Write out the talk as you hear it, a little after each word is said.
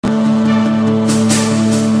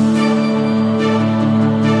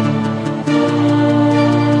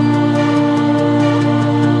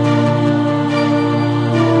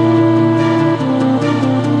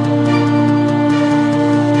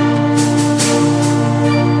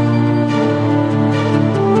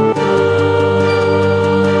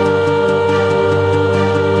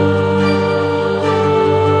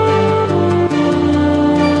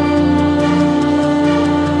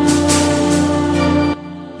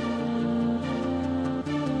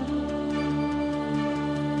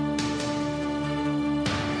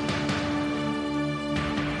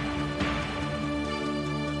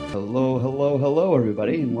Hello,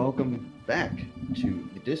 everybody, and welcome back to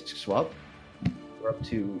the Disc Swap. We're up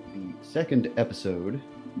to the second episode.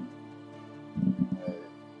 Uh,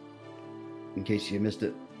 in case you missed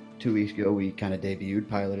it, 2 weeks ago we kind of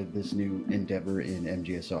piloted this new endeavor in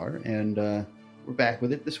MGSR, and we're back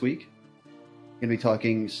with it this week. Going to be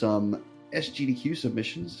talking some SGDQ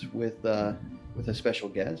submissions with a special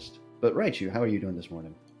guest. But Raichu, how are you doing this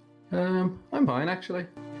morning? I'm fine actually.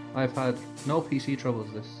 I've had no PC troubles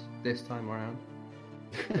this time around.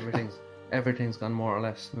 Everything's gone more or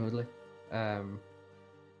less smoothly. I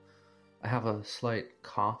have a slight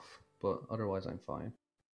cough, but otherwise I'm fine.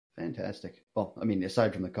 Fantastic. Well, I mean,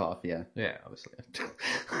 aside from the cough, yeah. Yeah, obviously.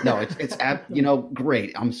 No, it's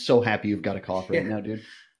great. I'm so happy you've got a cough right now, dude.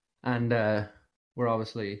 And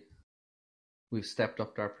we've stepped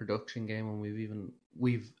up our production game, and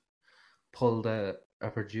we've pulled a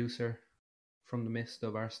producer from the midst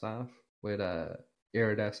of our staff with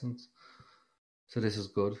Iridescence. So this is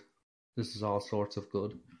good. This is all sorts of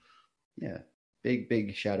good. Yeah.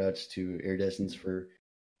 Big shout outs to Iridescence for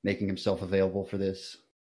making himself available for this.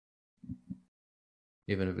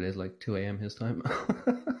 Even if it is like 2 a.m. his time.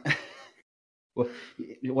 Well,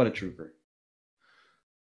 what a trooper.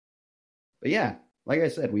 But yeah, like I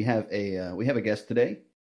said, we have a guest today.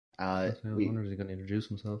 I wonder if he's going to introduce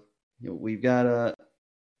himself. We've got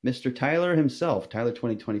Mr. Tyler himself, Tyler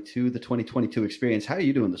 2022, the 2022 experience. How are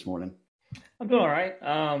you doing this morning? I'm doing all right.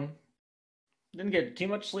 Didn't get too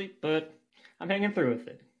much sleep, but I'm hanging through with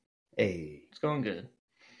it. Hey, it's going good.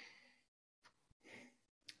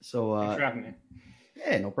 So, thanks for having me.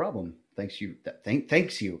 Yeah, no problem. Thank you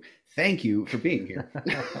for being here.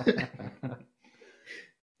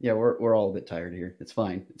 Yeah, we're all a bit tired here. It's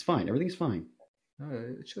fine. Everything's fine.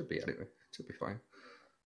 It should be anyway. It should be fine.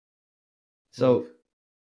 So,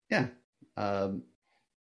 yeah.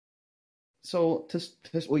 So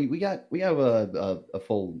we have a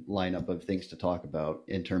full lineup of things to talk about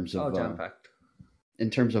in terms of jam-packed. In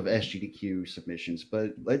terms of SGDQ submissions.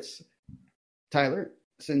 But Tyler,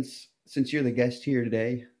 since you're the guest here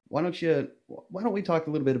today, why don't we talk a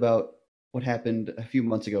little bit about what happened a few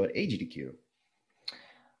months ago at AGDQ?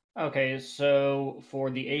 Okay, so for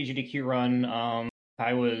the AGDQ run,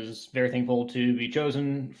 I was very thankful to be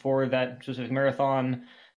chosen for that specific marathon,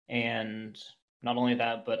 and not only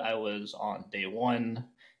that, but I was on day one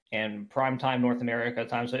and prime time North America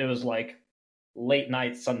time, so it was like late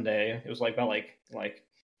night Sunday. It was like about like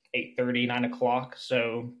 8:30, 9 o'clock.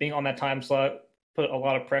 So being on that time slot put a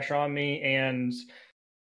lot of pressure on me, and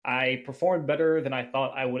I performed better than I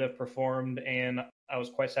thought I would have performed, and I was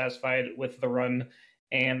quite satisfied with the run.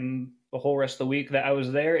 And the whole rest of the week that I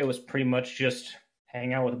was there, it was pretty much just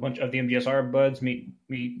hang out with a bunch of the MGSR buds, meet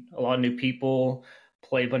a lot of new people,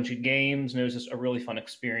 play a bunch of games, and it was just a really fun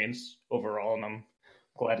experience overall. And I'm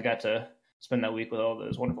glad I got to spend that week with all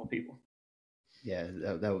those wonderful people. Yeah,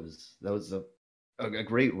 that was a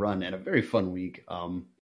great run and a very fun week.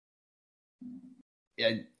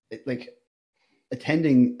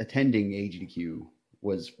 Attending AGDQ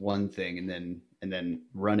was one thing, and then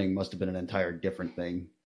running must have been an entire different thing.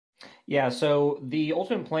 Yeah, so the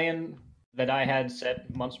ultimate plan that I had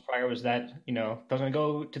set months prior was that, I was going to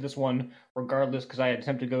go to this one regardless, because I had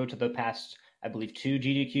attempted to go to the past, I believe, 2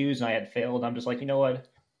 GDQs, and I had failed. I'm just like, you know what?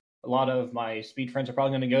 A lot of my speed friends are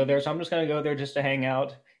probably going to go there, so I'm just going to go there just to hang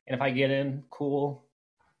out. And if I get in, cool.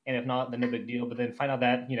 And if not, then no big deal. But then find out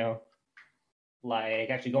that, like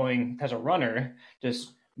actually going as a runner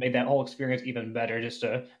just made that whole experience even better, just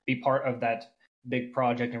to be part of that big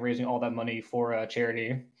project and raising all that money for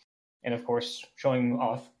charity. And of course, showing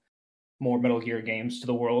off more Metal Gear games to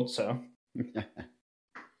the world. So, and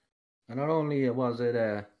not only was it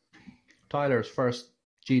Tyler's first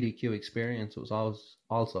GDQ experience, it was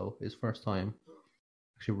also his first time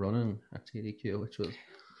actually running at GDQ, which was,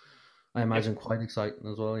 I imagine, quite exciting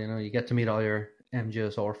as well. You get to meet all your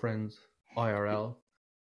MGSR friends IRL,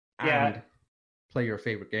 and play your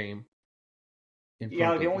favorite game. The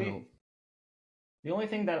only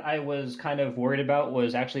thing that I was kind of worried about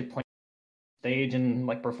was actually playing stage and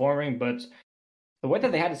like performing, but the way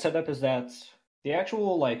that they had it set up is that the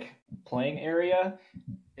actual like playing area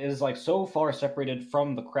is like so far separated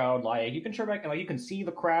from the crowd. Like you can turn back and like you can see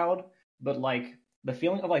the crowd, but like the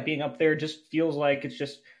feeling of like being up there just feels like it's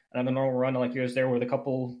just another normal run. Like you're just there with a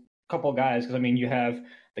couple guys, because I mean you have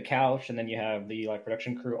the couch and then you have the like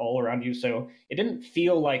production crew all around you, so it didn't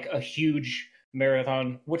feel like a huge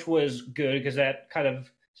marathon, which was good because that kind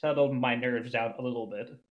of settled my nerves down a little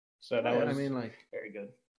bit. So that was very good.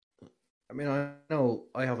 I mean, I know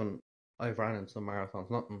I've ran in some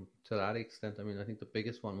marathons, nothing to that extent. I mean, I think the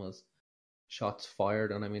biggest one was Shots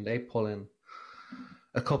Fired, and I mean they pull in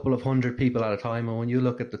a couple of hundred people at a time, and when you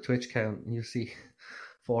look at the Twitch count and you see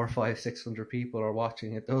 400, 500, 600 people are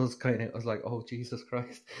watching it, those kind of, I was like, oh Jesus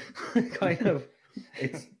Christ, kind of,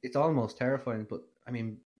 it's almost terrifying. But I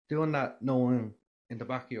mean, doing that, knowing in the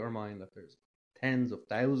back of your mind that there's tens of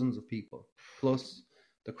thousands of people plus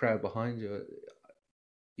the crowd behind you,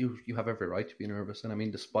 you have every right to be nervous. And I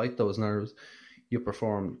mean, despite those nerves, you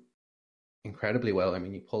performed incredibly well. I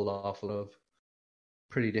mean, you pulled off a lot of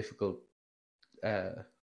pretty difficult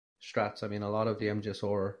strats. I mean, a lot of the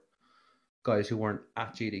MGSR guys who weren't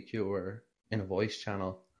at GDQ were in a voice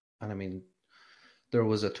channel, and I mean, there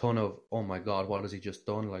was a ton of, oh my god, what has he just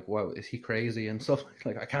done? Like, wow, is he crazy and stuff?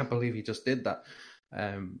 Like, I can't believe he just did that.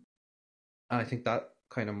 And I think that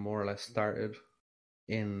kind of more or less started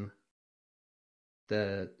in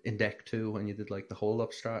deck 2 when you did like the hold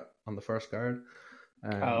up strat on the first guard.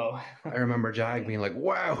 I remember Jag being like,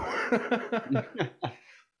 wow.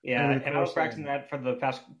 Yeah, and I was practicing that for the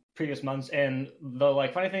previous months. And the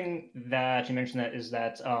like funny thing that you mentioned that is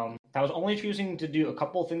that I was only choosing to do a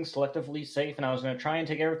couple things selectively safe, and I was going to try and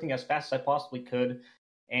take everything as fast as I possibly could.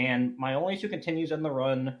 And my only 2 continues in the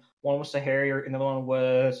run, one was the Harrier, and the other one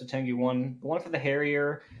was the Tengu 1. The one for the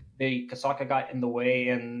Harrier, the Kasaka got in the way,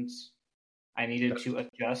 and I needed to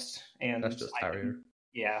adjust. And that's just Harrier.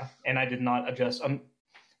 Yeah, and I did not adjust, and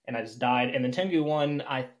I just died. And the Tengu 1,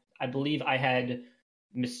 I believe I had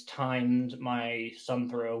mistimed my sun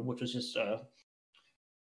throw, which was just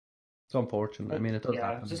it's unfortunate. I mean, it does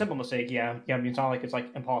happen. It's a simple mistake. Yeah. I mean, it's not like it's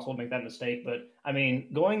like impossible to make that mistake, but I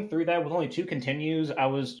mean, going through that with only 2 continues, I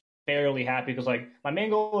was fairly happy because like my main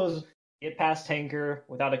goal was get past tanker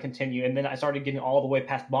without a continue, and then I started getting all the way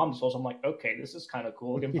past bomb disposal. I'm like, okay, this is kind of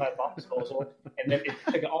cool, getting past bomb disposal, and then it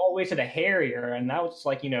took it all the way to the Harrier, and that was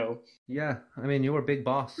like, yeah. I mean, you were big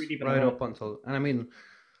boss right up until, and I mean,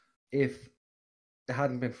 if it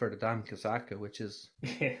hadn't been for the damn Kasaka, which is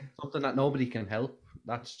something that nobody can help.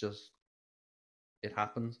 That's just, it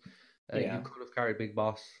happens. You could have carried Big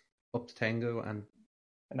Boss up to Tengu and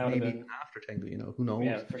maybe even after Tengu, who knows?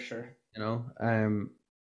 Yeah, for sure. And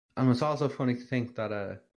it's also funny to think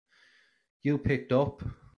that you picked up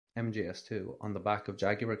MGS2 on the back of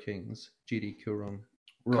Jaguar King's GDQ run.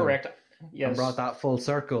 Correct. Yes. And brought that full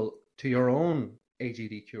circle to your own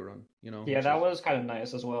AGDQ run, Yeah, that was kind of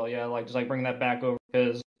nice as well. Yeah, like just like bringing that back over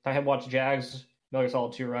because I had watched Jags Metal Gear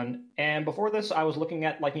Solid 2 run, and before this, I was looking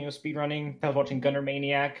at like speed running. I was watching Gunner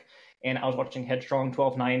Maniac, and I was watching Headstrong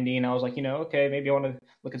 1290, and I was like, okay, maybe I want to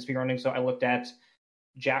look at speed running. So I looked at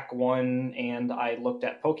Jack 1, and I looked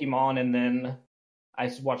at Pokemon, and then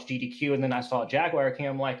I watched GDQ, and then I saw Jaguar King.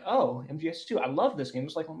 I'm like, oh, MGS2, I love this game.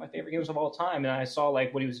 It's like one of my favorite games of all time. And I saw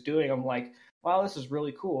like what he was doing. I'm like, wow, this is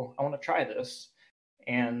really cool. I want to try this.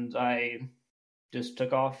 And I just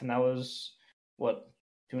took off, and that was,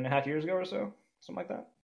 2.5 years ago or so? Something like that?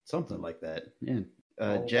 Something like that, yeah.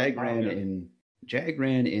 Jag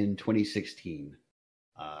ran in 2016.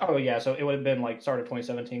 Oh, yeah, so it would have been, like, started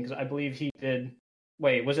 2017, because I believe he did...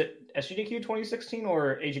 Wait, was it SGDQ 2016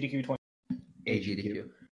 or AGDQ 20... AGDQ.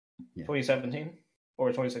 Yeah. 2017 or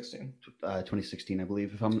 2016? 2016, I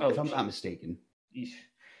believe, if I'm not mistaken. Yeah,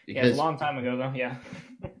 it's a long time ago, though, yeah.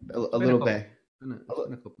 a little bit. It's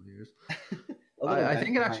been a couple of years. I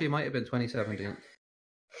think it actually might have been 2017.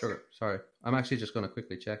 Sure, sorry. I'm actually just going to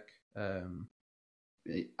quickly check.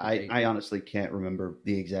 I honestly can't remember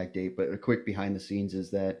the exact date, but a quick behind the scenes is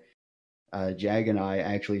that Jag and I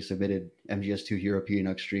actually submitted MGS2 European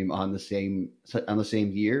Extreme on the same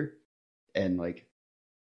year, and like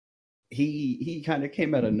he kind of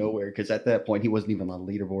came out of nowhere because at that point he wasn't even on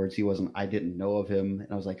leaderboards. I didn't know of him,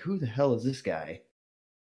 and I was like, who the hell is this guy?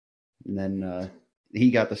 And then he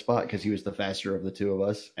got the spot because he was the faster of the 2 of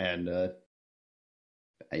us, and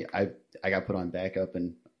I got put on backup,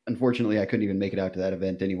 and unfortunately I couldn't even make it out to that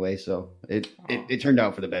event anyway. So it turned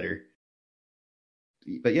out for the better.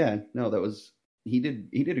 But yeah, no, he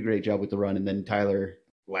did a great job with the run, and then Tyler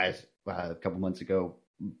last a couple months ago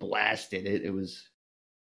blasted it. It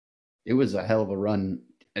was a hell of a run,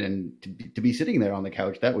 and to be sitting there on the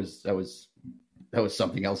couch, that was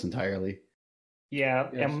something else entirely. Yeah,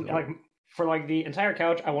 and like for like the entire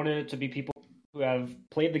couch, I wanted it to be people who have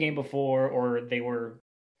played the game before, or they were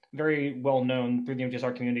very well known through the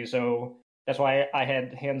MGSR community. So that's why I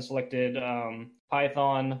had hand selected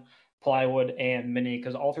Python, Plywood, and Mini,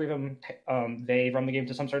 because all 3 of them they run the game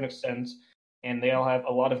to some certain extent, and they all have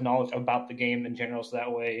a lot of knowledge about the game in general. So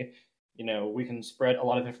that way, we can spread a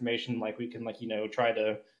lot of information. Like we can try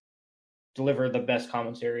to deliver the best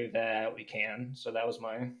commentary that we can. So that was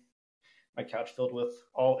my couch filled with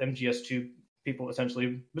all MGS2 people,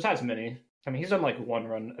 essentially, besides Mini. I mean, he's done like 1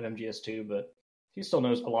 run of MGS2, but he still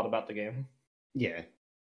knows a lot about the game. Yeah.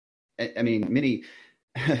 I mean, Mini.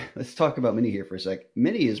 Let's talk about Mini here for a sec.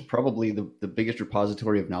 Mini is probably the biggest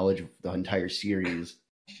repository of knowledge of the entire series.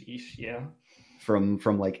 Sheesh, yeah. From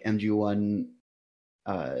like MG1,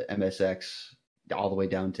 MSX, all the way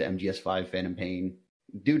down to MGS5, Phantom Pain.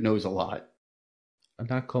 Dude knows a lot. And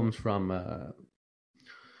that comes from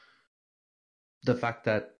the fact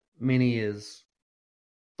that Mini is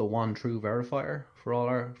the one true verifier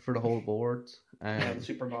for the whole boards. Yeah, the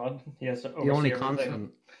super mod. Yes, the only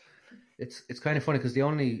constant. It's kind of funny because the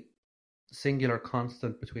only singular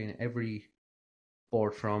constant between every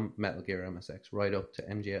board from Metal Gear MSX right up to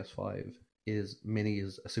MGS5 is Mini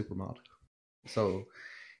is a super mod. So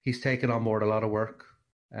he's taken on board a lot of work,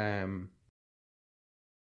 and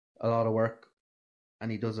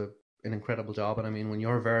he does an incredible job. And I mean, when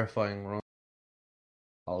you're verifying runs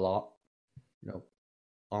a lot,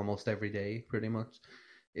 almost every day, pretty much,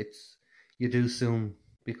 you do soon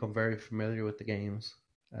become very familiar with the games.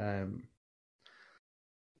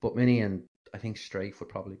 But Mini and I think Strafe would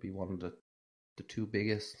probably be one of the two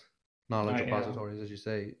biggest knowledge repositories, as you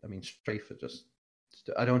say. I mean, Strafe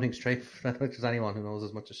I don't think Strafe, there's anyone who knows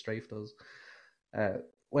as much as Strafe does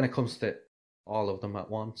when it comes to all of them at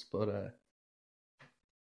once. But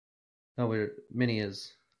Mini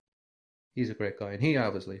he's a great guy, and he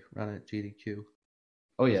obviously ran at GDQ.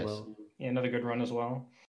 Oh yes, well. Yeah, another good run as well.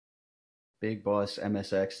 Big Boss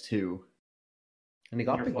MSX 2. And he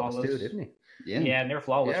got Big Boss too, didn't he? Yeah, near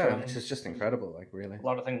flawless. Yeah, which is just incredible. Like, really, a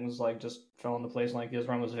lot of things like just fell into place. Like his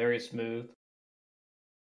run was very smooth.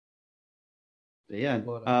 But yeah,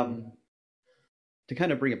 to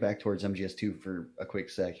kind of bring it back towards MGS2 for a quick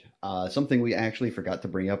sec, something we actually forgot to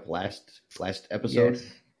bring up last episode. Yes.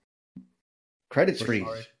 Credits freeze.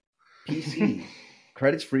 Sorry. PC.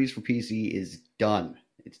 Credits freeze for PC is done.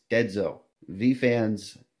 It's deadzo.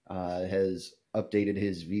 VFans has updated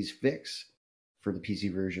his V's fix for the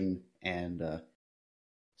PC version, and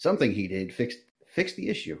something he did fixed the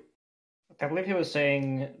issue. I believe he was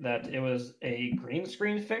saying that it was a green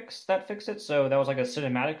screen fix that fixed it. So that was like a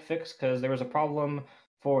cinematic fix because there was a problem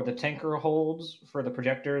for the tanker holds for the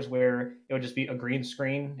projectors where it would just be a green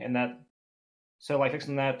screen, and that. So like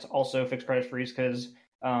fixing that also fixed credit freeze because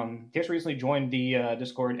he just recently joined the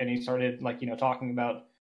Discord and he started talking about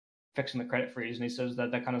fixing the credit freeze, and he says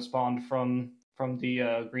that kind of spawned from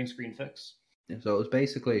the green screen fix. Yeah, so it was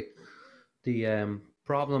basically the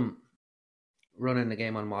problem running the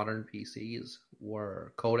game on modern PCs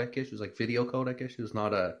were codec issues, like video codec issues,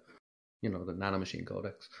 not the nanomachine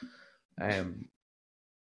codecs. And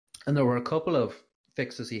there were a couple of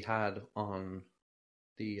fixes he had on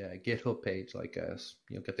the GitHub page, like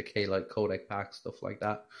get the K-Lite codec pack, stuff like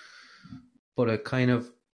that. But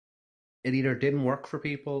it either didn't work for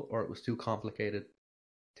people or it was too complicated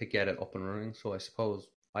to get it up and running. So I suppose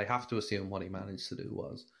I have to assume what he managed to do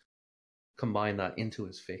was combine that into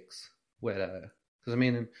his fix with because I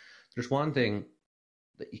mean, there's one thing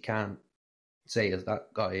that you can't say is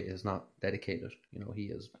that guy is not dedicated. He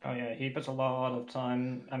is. Oh yeah, he puts a lot of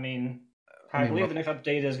time. I believe the next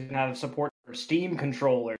update is going to have support for Steam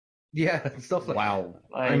controller. Yeah, stuff like wow.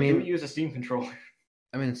 Who use a Steam controller?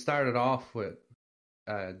 I mean, it started off with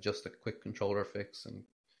just a quick controller fix, and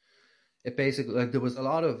it basically there was a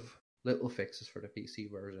lot of little fixes for the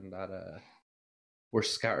PC version that were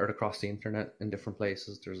scattered across the internet in different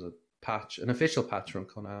places. There's an official patch from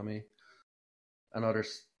Konami, and other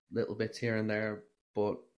little bits here and there,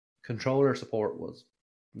 but controller support was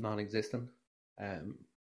non-existent, and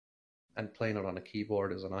playing it on a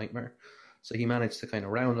keyboard is a nightmare. So he managed to kind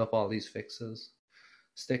of round up all these fixes,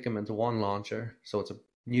 stick them into one launcher, so it's a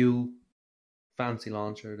new fancy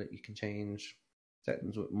launcher that you can change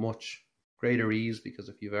settings with much greater ease, because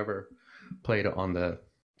if you've ever played it on the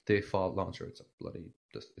default launcher, it's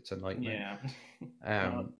a nightmare. Yeah.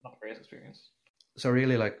 Not a great experience. So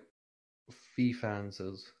really, like, VFans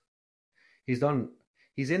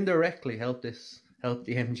he's indirectly helped the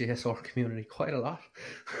MGSR community quite a lot.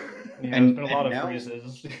 Yeah, there's been a lot of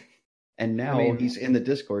freezes. And now he's in the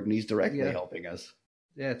Discord and he's directly helping us.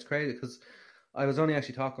 Yeah, it's crazy because I was only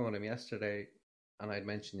actually talking with him yesterday, and I'd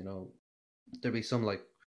mentioned, there'd be some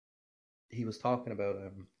he was talking about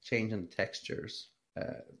changing the textures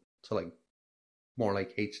to more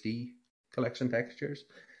like HD collection textures,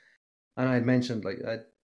 and I'd mentioned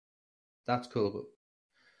that's cool,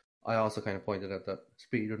 but I also kind of pointed out that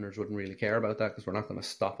speedrunners wouldn't really care about that because we're not going to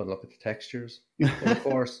stop and look at the textures. But of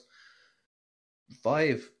course,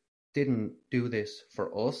 Vive didn't do this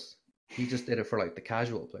for us. He just did it for the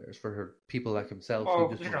casual players, for people like himself. Oh,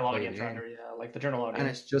 the general audience, like the general audience. And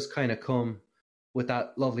it's just kind of come with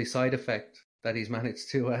that lovely side effect that he's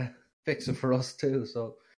managed to fix it for us too.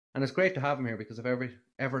 So And it's great to have him here because if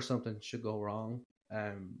ever something should go wrong,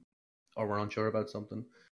 or we're unsure about something,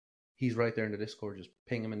 he's right there in the Discord. Just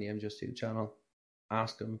ping him in the MGS2 channel,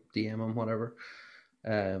 ask him, DM him, whatever.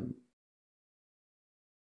 And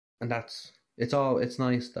it's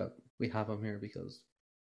nice that we have him here because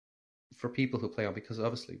for people who play on, because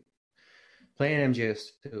obviously playing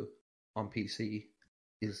MGS2 on PC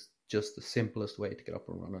is just the simplest way to get up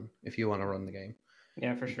and running if you want to run the game.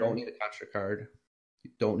 Yeah, for You sure. don't need a capture card.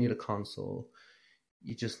 You don't need a console.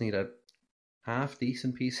 You just need a half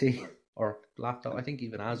decent PC or laptop. I think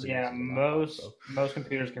even as Yeah, most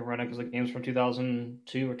computers can run it because the game's from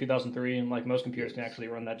 2002 or 2003, and like most computers can actually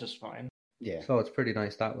run that just fine. Yeah. So it's pretty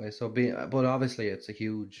nice that way. But obviously it's a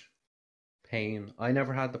huge pain. I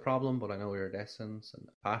never had the problem, but I know Iridescence and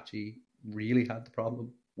Apache really had the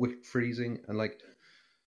problem with freezing, and like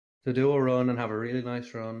to do a run and have a really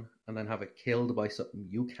nice run and then have it killed by something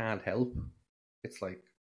you can't help. It's like,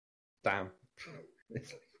 damn.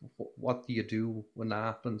 It's like, what do you do when that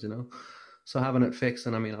happens, you know? So having it fixed,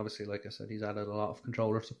 and I mean, obviously, like I said, he's added a lot of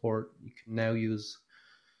controller support. You can now use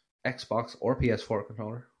Xbox or PS4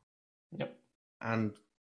 controller. Yep. And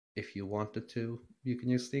if you wanted to, you can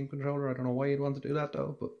use Steam controller. I don't know why you'd want to do that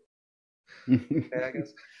though, but okay, I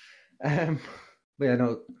guess. But yeah,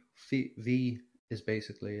 no, V is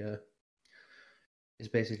basically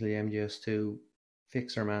MGS2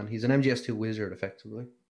 fixer, man. He's an MGS2 wizard, effectively.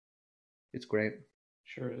 It's great.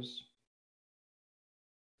 Sure is.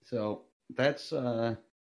 So that's not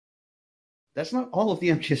all of the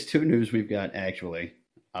MGS2 news we've got, actually.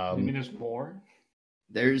 You mean there's more?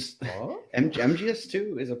 There's What?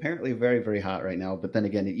 MGS2 is apparently very, very hot right now, but then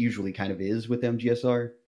again, it usually kind of is with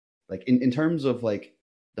MGSR. Like in terms of like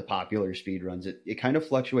the popular speed runs, it kind of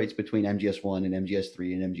fluctuates between MGS1 and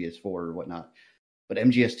MGS3 and MGS4 or whatnot. But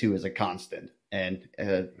MGS2 is a constant, and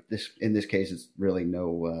in this case, it's really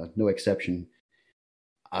no exception.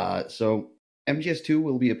 So MGS2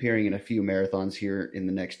 will be appearing in a few marathons here in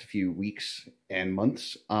the next few weeks and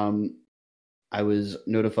months. I was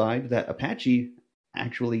notified that Apache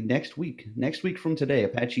actually next week from today,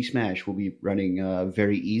 Apache Smash will be running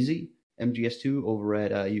very easy MGS2 over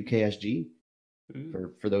at UKSG.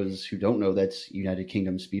 For those who don't know, that's United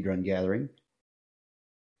Kingdom Speedrun Gathering.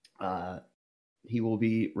 He will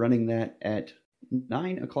be running that at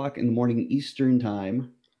 9 o'clock in the morning Eastern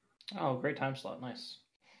time. Oh, great time slot. Nice.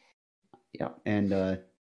 Yeah, and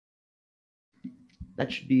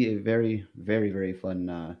that should be a very, very, very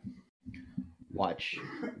fun watch.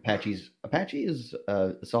 Apache is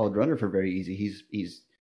a solid runner for very easy. He's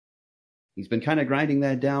been kind of grinding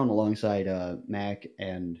that down alongside Mac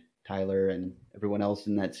and Tyler and everyone else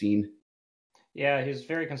in that scene. Yeah, he's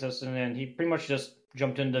very consistent, and he pretty much just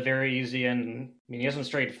jumped into very easy. And I mean, he hasn't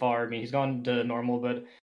strayed far. I mean, he's gone to normal, but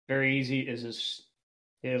very easy is his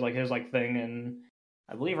thing. And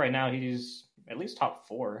I believe right now he's at least top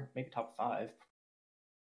 4, maybe top 5.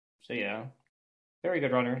 So yeah, very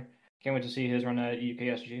good runner. Can't wait to see his run at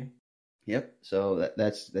UKSG. Yep. So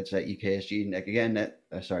that's at UKSG.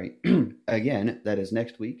 Again, that is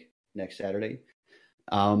next week, next Saturday.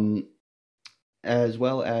 As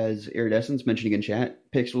well as Iridescence mentioning in chat,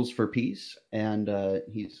 Pixels for Peace, and I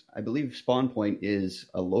believe Spawn Point is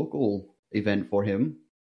a local event for him.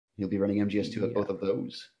 He'll be running MGS2 at both of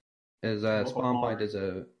those. Spawn Point is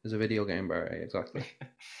a video game bar, exactly.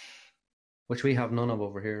 Which we have none of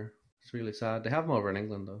over here. It's really sad. They have them over in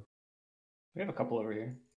England though. We have a couple over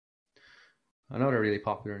here. I know they're really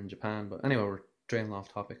popular in Japan, but anyway, we're draining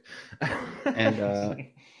off topic.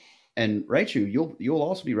 And Raichu, you'll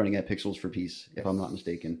also be running at Pixels for Peace, if I'm not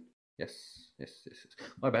mistaken. Yes. Well,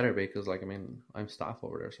 I better be, because I'm staff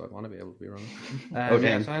over there, so I want to be able to be running.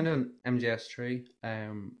 Damn. So I'm doing MGS3.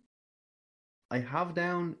 I have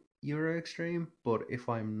down Euro Extreme, but if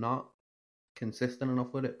I'm not consistent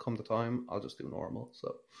enough with it, come the time, I'll just do normal.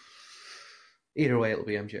 So either way, it'll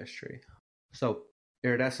be MGS3. So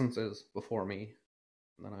Iridescence is before me,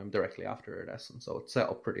 and then I'm directly after Iridescence, so it's set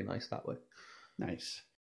up pretty nice that way. Nice.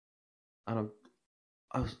 And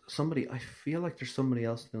I feel like there's somebody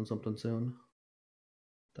else doing something soon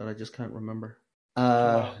that I just can't remember.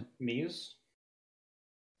 Muse?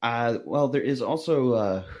 Well, there is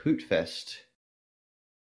also Hootfest.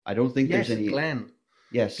 I don't think there's any. Glenn.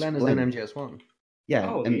 Yes, Glenn is in MGS1.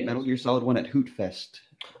 Yeah, and Metal Gear Solid 1 at Hootfest.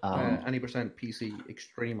 Any percent PC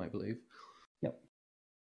Extreme, I believe. Yep.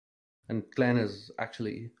 And Glenn is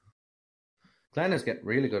getting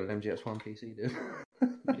really good at MGS1 PC, dude.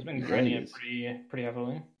 He's been grinding it pretty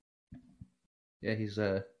heavily. Yeah, he's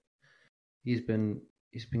been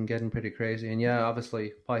getting pretty crazy. And yeah,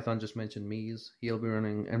 obviously Python just mentioned Mies. He'll be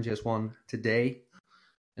running MGS1 today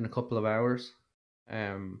in a couple of hours.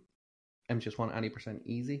 MGS1 any%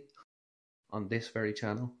 easy on this very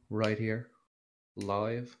channel right here,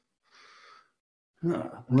 live. Live.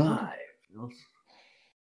 I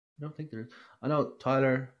don't think there is. I know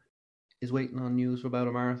Tyler is waiting on news about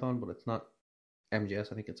a marathon, but it's not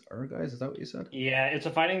MGS. I think it's Guys. Is that what you said? Yeah, it's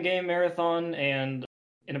a fighting game marathon, and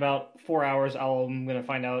in about 4 hours, I'm going to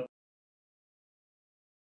find out.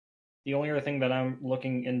 The only other thing that I'm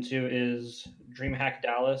looking into is DreamHack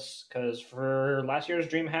Dallas, because for last year's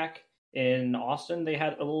DreamHack in Austin, they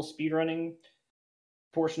had a little speedrunning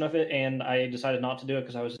portion of it, and I decided not to do it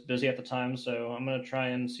because I was busy at the time. So I'm going to try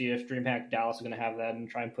and see if DreamHack Dallas is going to have that and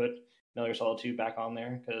try and put Metal Gear Solid 2 back on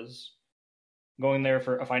there, because going there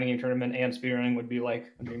for a fighting game tournament and speedrunning would be like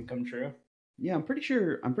a dream come true. Yeah, I'm pretty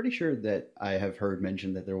sure that I have heard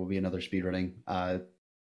mentioned that there will be another speedrunning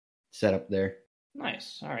setup there.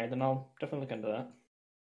 Nice. All right, then I'll definitely look into that.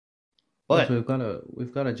 But so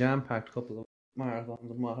we've got a jam-packed couple of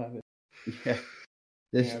marathons and what have you.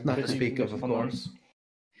 Yeah, not to speak of course.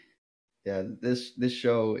 Yeah, this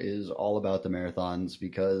show is all about the marathons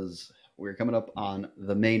because we're coming up on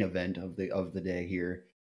the main event of the day here.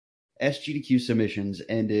 SGDQ submissions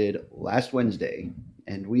ended last Wednesday,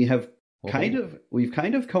 and we have kind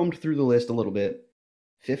of combed through the list a little bit.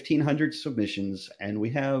 1,500 submissions, and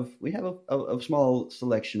we have a small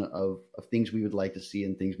selection of things we would like to see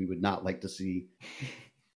and things we would not like to see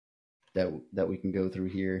that we can go through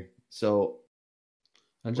here. So,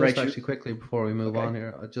 and just actually quickly before we move on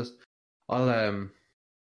here, I'll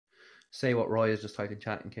say what Roy has just typed in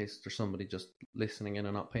chat in case there's somebody just listening in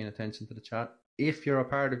and not paying attention to the chat. If you're a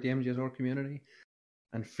part of the MGSR community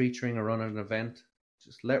and featuring a run at an event,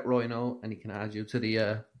 just let Roy know and he can add you to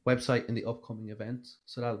the website in the upcoming events.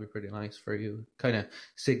 So that'll be pretty nice for you. Kind of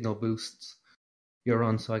signal boosts your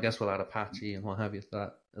run. So I guess we'll add Apache and what have you to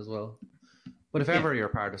that as well. But if ever you're a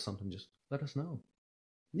part of something, just let us know.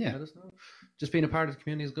 Yeah. Let us know. Just being a part of the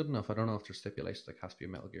community is good enough. I don't know if there's stipulations like has to be a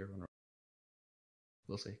Metal Gear runner.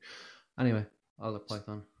 We'll see. Anyway, I'll let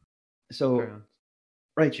Python. So,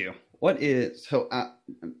 Raichu, what is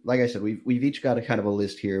like I said, we've each got a kind of a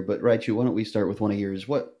list here, but Raichu, why don't we start with one of yours?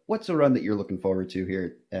 What's a run that you're looking forward to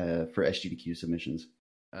here for SGDQ submissions?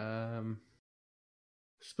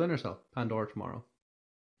 Splinter Cell, Pandora tomorrow.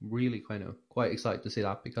 Really quite excited to see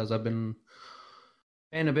that because I've been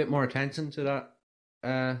paying a bit more attention to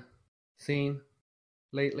that scene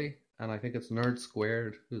lately, and I think it's Nerd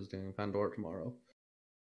Squared who's doing Pandora tomorrow.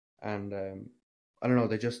 And I don't know,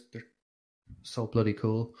 they're so bloody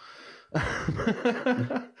cool.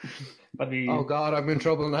 Oh God, I'm in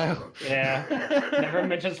trouble now. Yeah, never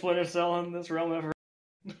mentioned Splinter Cell in this realm ever.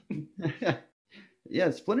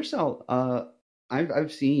 Yeah, Splinter Cell.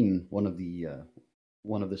 I've seen one of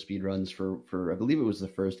the speed runs for I believe it was the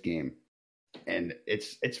first game, and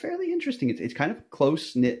it's fairly interesting. It's kind of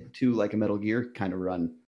close knit to like a Metal Gear kind of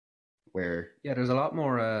run, where there's a lot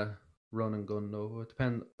more run and gun though. It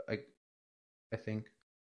depends. I think.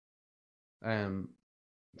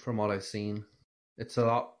 From what I've seen, it's a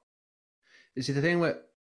lot. You see, the thing with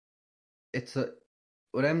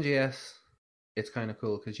MGS, it's kind of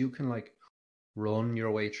cool because you can like run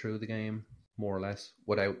your way through the game more or less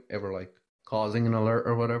without ever like causing an alert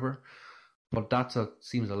or whatever. But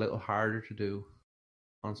seems a little harder to do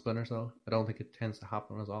on Splinter Cell. I don't think it tends to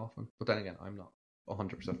happen as often. But then again, I'm not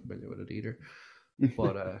 100% familiar with it either.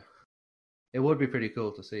 But it would be pretty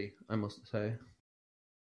cool to see, I must say.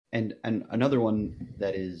 And another one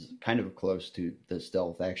that is kind of close to the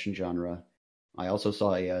stealth action genre, I also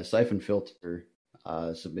saw a Siphon Filter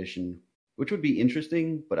submission, which would be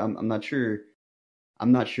interesting, but I'm not sure.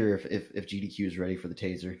 I'm not sure if GDQ is ready for the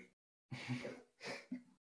taser.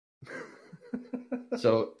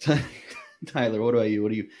 So, Tyler, what about you?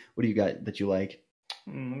 What do you got that you like?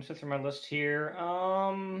 Let me sit through my list here.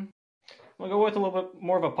 I'm gonna go with a little bit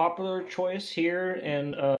more of a popular choice here,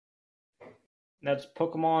 and that's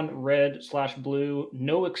Pokemon Red/Blue.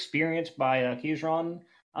 No Experience by Keyzron.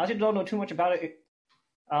 I honestly don't know too much about it,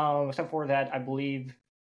 except for that I believe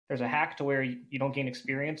there's a hack to where you don't gain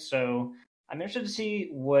experience. So I'm interested to see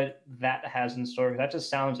what that has in store. That just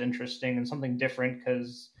sounds interesting and something different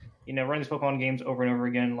because, running these Pokemon games over and over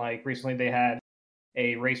again, like recently they had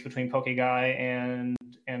a race between Pokeguy and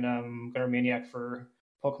Gunner Maniac for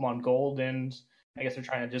Pokemon Gold, and I guess they're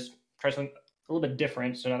trying to just try something a little bit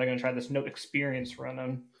different, so now they're going to try this no experience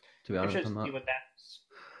run. To be honest, I'm not. See what that's...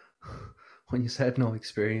 When you said no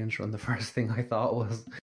experience run, the first thing I thought was,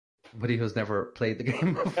 but he has never played the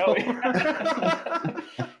game before. Oh,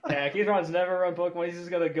 yeah, Keyzron's never run Pokemon. He's just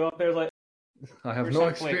going to go up there like, I have no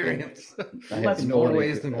experience. I have more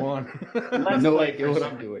ways than one. No idea what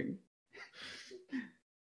I'm doing.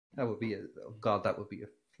 That would be that would be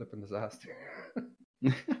a flipping disaster.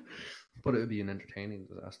 But it would be an entertaining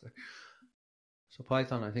disaster. So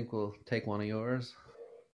Python, I think we'll take one of yours.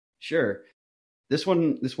 Sure. This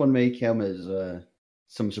one may come as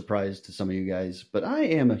some surprise to some of you guys, but I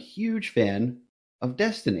am a huge fan of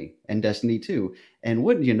Destiny and Destiny 2. And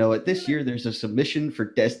wouldn't you know it, this year there's a submission for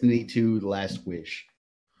Destiny 2 The Last Wish.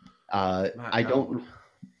 I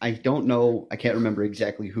don't know, I can't remember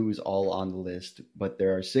exactly who's all on the list, but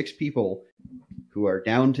there are 6 people who are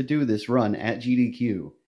down to do this run at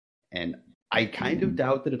GDQ. And I kind of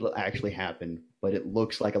doubt that it'll actually happen, but it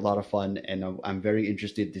looks like a lot of fun, and I'm very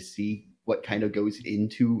interested to see what kind of goes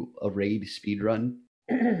into a raid speedrun.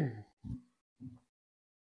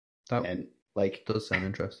 That does sound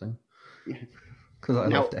interesting. Because I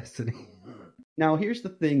Now- love Destiny. Now, here's the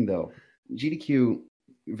thing, though. GDQ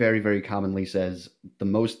very, very commonly says the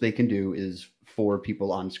most they can do is 4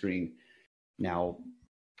 people on screen. Now,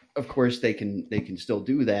 of course, they can still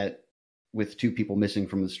do that with 2 people missing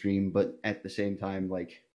from the stream, but at the same time,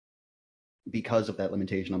 like, because of that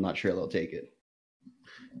limitation, I'm not sure they'll take it.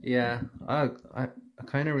 Yeah, I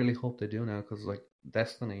kind of really hope they do now, because like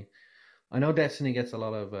Destiny, I know Destiny gets a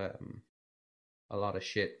lot of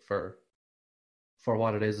shit for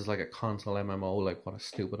what it is. It's like a console MMO, like what a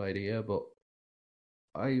stupid idea, but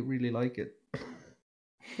I really like it.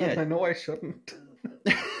 Yeah. I know I shouldn't.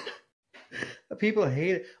 People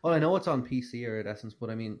hate it. Well, I know it's on PC or Essence, but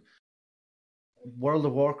I mean, World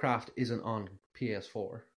of Warcraft isn't on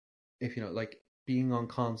PS4. If you know, like, being on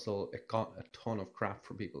console, it got a ton of crap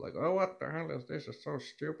from people. Like, oh, what the hell is this? It's so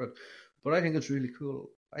stupid. But I think it's really cool.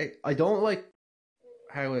 I don't like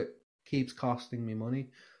how it keeps costing me money,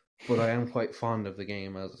 but I am quite fond of the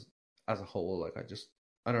game as a whole. Like,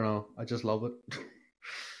 I don't know. I just love it.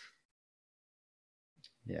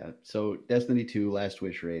 Yeah, so Destiny 2 Last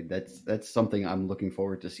Wish raid, that's something I'm looking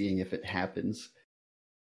forward to seeing if it happens.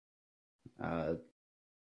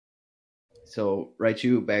 So,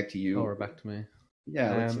 Raichu, back to you. Or back to me.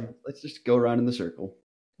 Yeah, let's just go around in the circle.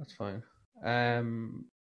 That's fine.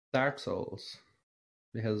 Dark Souls,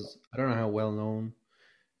 because I don't know how well known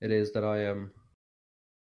it is that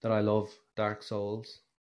I love Dark Souls.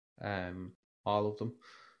 All of them,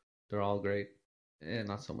 they're all great.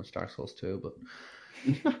 Not so much Dark Souls 2, but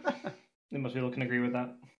Most people can agree with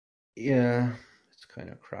that. yeah, it's kind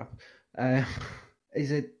of crap.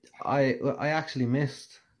 Is it? I actually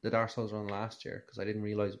missed the Dark Souls run last year because I didn't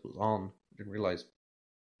realize it was on. I didn't realize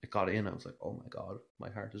it got in. I was like, oh my god, my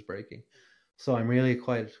heart is breaking. So I'm really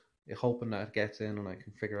quite hoping that it gets in and I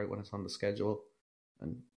can figure out when it's on the schedule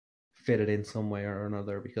and fit it in some way or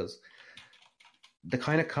another, because the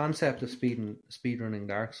kind of concept of speedrunning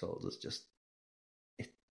Dark Souls is just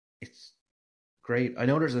it's great. I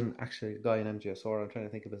know there's actually a guy in MGSR, I'm trying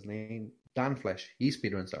to think of his name, Dan Flesh. He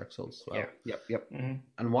speedruns Dark Souls as well. Yeah, yep. Mm-hmm.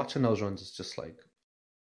 And watching those runs is just like,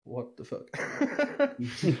 what the fuck?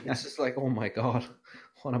 It's just like, oh my god,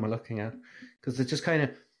 what am I looking at? Because it's just kind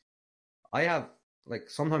of, I have, like,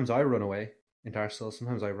 sometimes I run away in Dark Souls,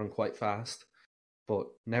 sometimes I run quite fast, but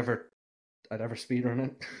I never speedrun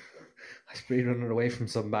it. I speedrun it away from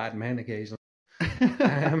some bad men occasionally.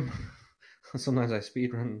 Sometimes I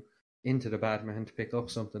speedrun into the bad man to pick up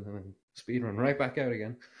something and then speedrun right back out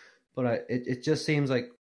again. But it just seems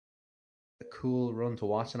like a cool run to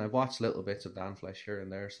watch, and I've watched little bits of Dan Flesh here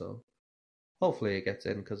and there, so hopefully it gets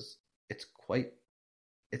in, because it's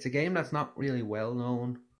a game that's not really well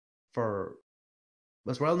known for.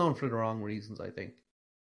 It's well known for the wrong reasons, I think.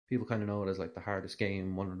 People kind of know it as like the hardest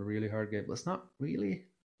game, one of the really hard games, but it's not really.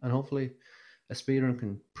 And hopefully a speedrun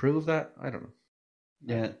can prove that. I don't know.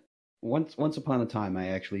 Yeah. Once upon a time, I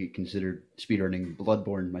actually considered speedrunning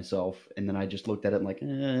Bloodborne myself, and then I just looked at it and like,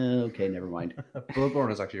 okay, never mind.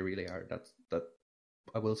 Bloodborne is actually really hard. That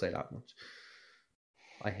I will say that much.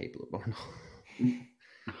 I hate Bloodborne.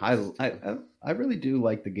 I really do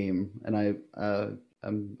like the game, and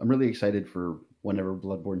I'm really excited for whenever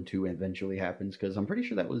Bloodborne 2 eventually happens, because I'm pretty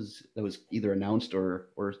sure that was either announced or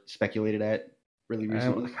speculated at really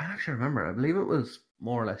recently. I can't actually remember. I believe it was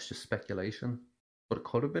more or less just speculation, but it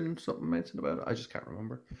could have been something mentioned about it. I just can't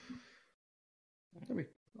remember.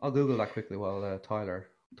 I'll Google that quickly while Tyler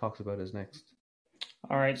talks about his next.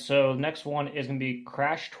 All right, so the next one is going to be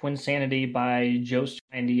Crash Twinsanity by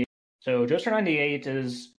Joester98. So Joester98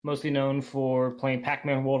 is mostly known for playing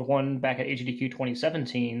Pac-Man World 1 back at AGDQ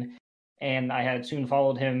 2017, and I had soon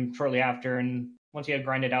followed him shortly after, and once he had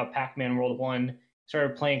grinded out Pac-Man World 1,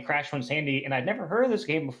 started playing Crash Twinsanity, and I'd never heard of this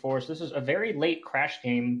game before, so this is a very late Crash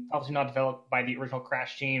game, obviously not developed by the original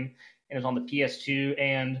Crash team, and it was on the PS2,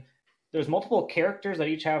 and there's multiple characters that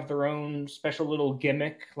each have their own special little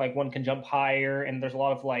gimmick, like one can jump higher, and there's a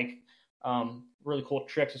lot of like really cool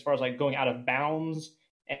tricks as far as like going out of bounds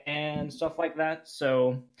and stuff like that.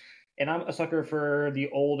 So, and I'm a sucker for the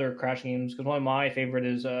older Crash games because one of my favorite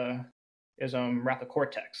is Wrath of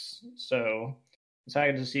Cortex. So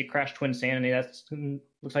excited to see Crash Twinsanity. That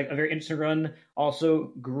looks like a very interesting run.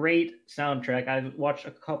 Also, great soundtrack. I've watched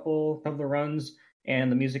a couple of the runs,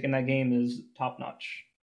 and the music in that game is top notch.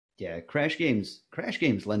 Yeah, Crash games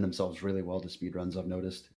lend themselves really well to speedruns, I've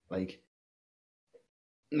noticed. Like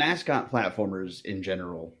mascot platformers in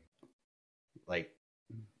general. Like,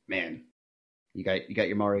 man, you got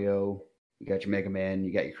your Mario, you got your Mega Man,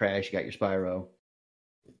 you got your Crash, you got your Spyro.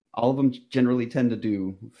 All of them generally tend to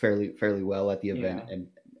do fairly well at the event, and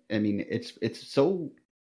I mean it's so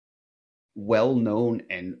well known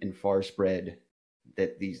and far spread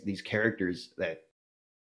that these characters that,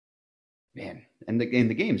 man, and the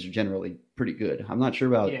games are generally pretty good. I'm not sure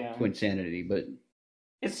about Twinsanity, but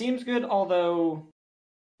it seems good. Although,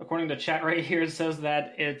 according to chat right here, it says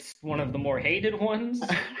that it's one of the more hated ones.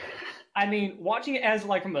 I mean, watching it as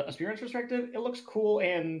like from an experience perspective, it looks cool,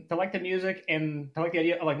 and I like the music, and I like the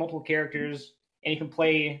idea of like multiple characters, and you can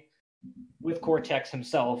play with Cortex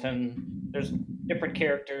himself, and there's different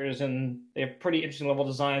characters, and they have pretty interesting level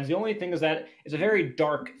designs. The only thing is that it's a very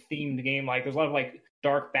dark themed game. Like there's a lot of like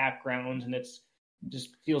dark backgrounds, and it's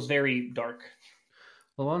just feels very dark.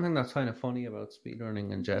 Well, one thing that's kind of funny about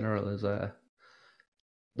speedrunning in general is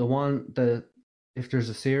if there's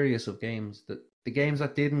a series of games, that the games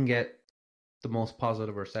that didn't get the most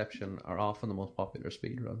positive reception are often the most popular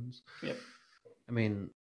speedruns. Yep. I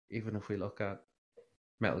mean, even if we look at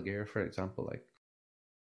Metal Gear, for example, like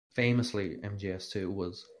famously MGS2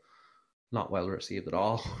 was not well received at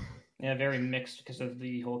all. Yeah, very mixed because of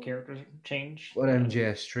the whole character change. But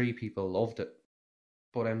MGS3 people loved it.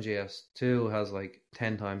 But MGS2 has like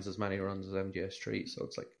 10 times as many runs as MGS3, so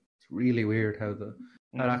it's like it's really weird how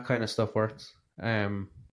that kind of stuff works.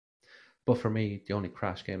 But for me, the only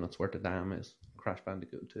Crash game that's worth a damn is Crash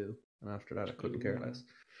Bandicoot 2, and after that, I couldn't care less.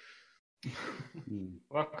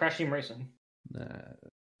 Well, Crash Team Racing.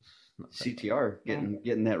 CTR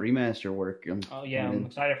getting that remaster work. I'm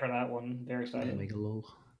excited for that one. Very excited. Make a lull.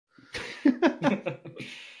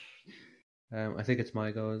 I think it's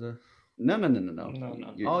my go, is it? No.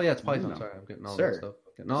 Oh yeah, it's Python. Sorry, I'm getting all that stuff.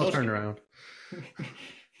 Getting all turned around.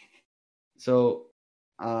 So,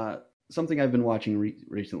 something I've been watching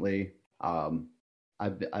recently.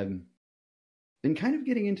 I've been kind of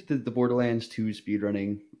getting into the Borderlands 2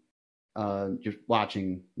 speedrunning. Just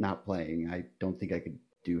watching, not playing. I don't think I could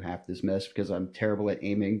do half this mess because I'm terrible at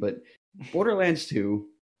aiming. But Borderlands 2,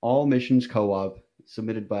 all missions co-op,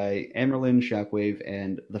 submitted by Amerlin, Shockwave,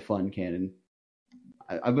 and the Fun Cannon.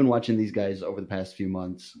 I've been watching these guys over the past few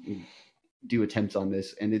months do attempts on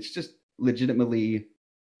this, and it's just legitimately,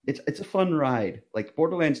 it's a fun ride. Like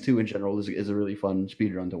Borderlands 2 in general is a really fun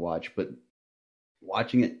speedrun to watch, but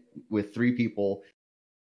watching it with three people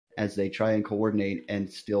as they try and coordinate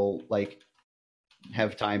and still like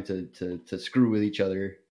have time to screw with each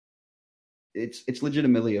other, it's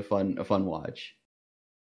legitimately a fun watch.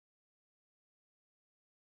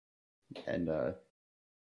 And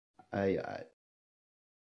I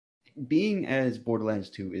being as Borderlands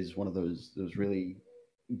 2 is one of those really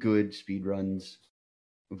good speedruns,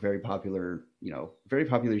 very popular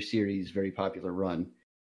series, very popular run.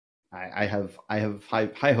 I have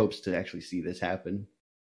high hopes to actually see this happen.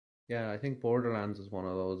 Yeah, I think Borderlands is one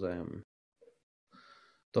of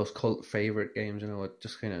those cult favorite games. You know, it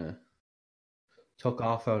just kind of took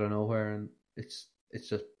off out of nowhere, and it's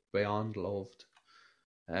just beyond loved.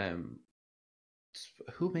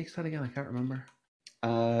 Who makes that again? I can't remember.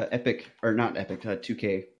 Epic, or not Epic,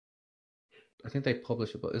 2K. I think they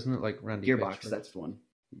publish it, but isn't it like Randy Gearbox? Pitchford? That's the one.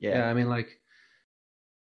 Yeah, I mean, like,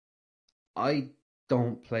 I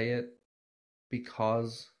don't play it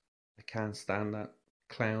because I can't stand that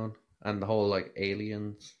clown and the whole like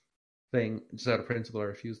aliens thing. Just out of principle, I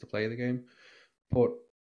refuse to play the game. But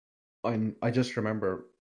I just remember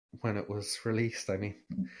when it was released. I mean,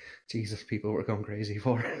 Jesus, people were going crazy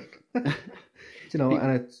for it. You know,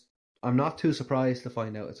 and I'm not too surprised to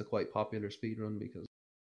find out it's a quite popular speedrun because,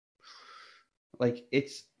 like,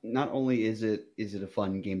 it's not only is it a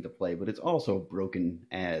fun game to play, but it's also broken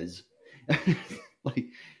as. Like,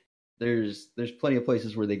 there's plenty of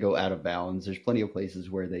places where they go out of bounds. There's plenty of places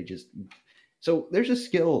where they just. So there's a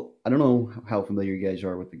skill. I don't know how familiar you guys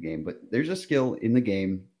are with the game, but there's a skill in the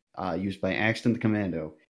game used by Axton the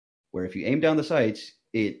Commando, where if you aim down the sights,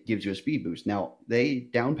 it gives you a speed boost. Now, they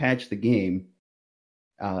downpatch the game,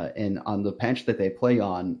 and on the patch that they play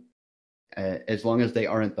on, as long as they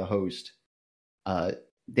aren't the host,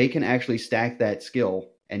 they can actually stack that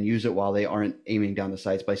skill and use it while they aren't aiming down the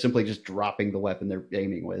sights by simply just dropping the weapon they're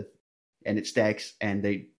aiming with, and it stacks, and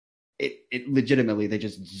it legitimately they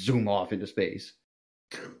just zoom off into space.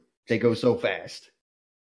 They go so fast.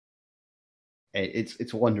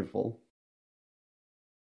 It's wonderful.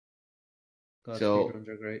 God, So- speedruns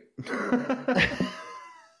are great.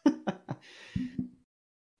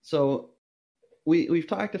 So we've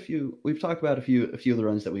talked about a few of the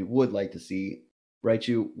runs that we would like to see.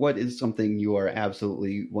 Raichu, what is something you are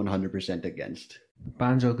absolutely 100% against?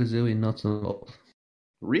 Banjo-Kazooie Nuts and Bolts.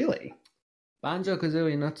 Really?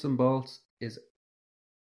 Banjo-Kazooie Nuts and Bolts is...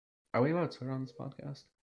 Are we allowed to swear on this podcast?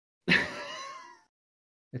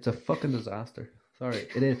 It's a fucking disaster. Sorry,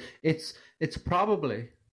 it is. It's probably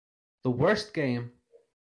the worst game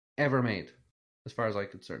ever made, as far as I'm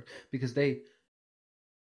concerned, because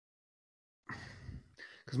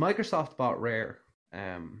Microsoft bought Rare.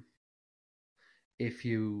 If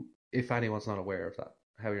anyone's not aware of that,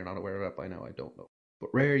 how you're not aware of that by now, I don't know.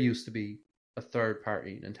 But Rare used to be a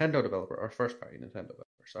third-party Nintendo developer, or first-party Nintendo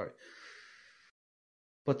developer, sorry.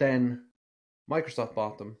 But then Microsoft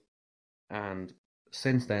bought them, and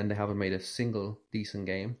since then they haven't made a single decent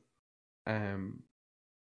game.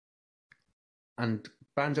 And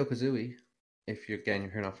Banjo-Kazooie, if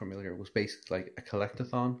you're not familiar, was basically like a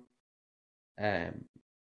collectathon.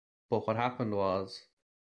 But what happened was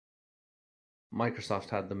Microsoft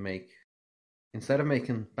had them make, instead of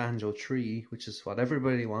making Banjo 3, which is what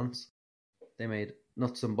everybody wants, they made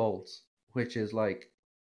Nuts and Bolts, which is like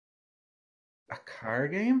a car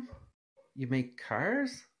game. You make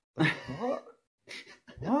cars? Like, what?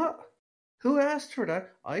 What? Who asked for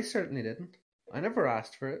that? I certainly didn't. I never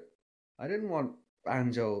asked for it. I didn't want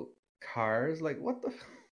Banjo cars. Like, what the...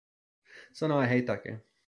 So no, I hate that game.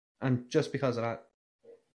 And just because of that,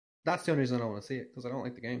 that's the only reason I don't want to see it, because I don't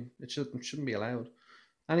like the game. It shouldn't be allowed.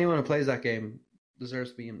 Anyone who plays that game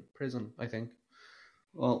deserves to be in prison, I think.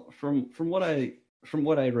 Well, from what I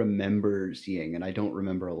remember seeing, and I don't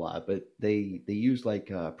remember a lot, but they use like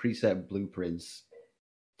preset blueprints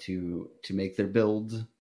to make their builds.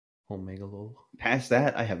 Omega lol. Past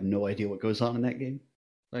that, I have no idea what goes on in that game.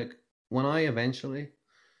 Like, when I eventually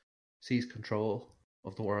seize control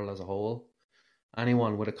of the world as a whole,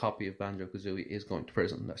 anyone with a copy of Banjo-Kazooie is going to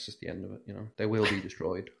prison. That's just the end of it, you know. They will be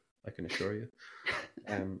destroyed, I can assure you.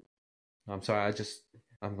 I'm sorry,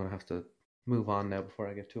 I'm going to have to move on now before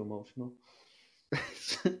I get too emotional.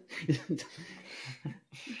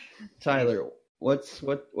 Tyler, what's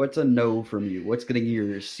a no from you? What's getting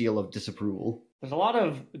your seal of disapproval? There's a lot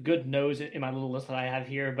of good no's in my little list that I have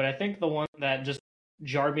here, but I think the one that just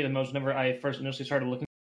jarred me the most whenever I first initially started looking,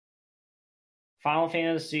 Final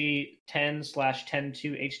Fantasy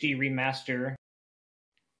X/10-2 HD Remaster,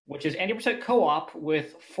 which is 80% co-op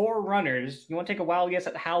with 4 runners. You want to take a wild guess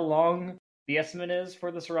at how long the estimate is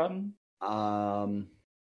for this run? 15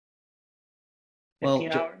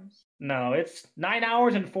 hours? No, it's 9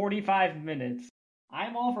 hours and 45 minutes.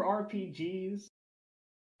 I'm all for RPGs,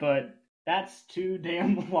 but that's too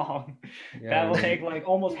damn long. Yeah, That will take like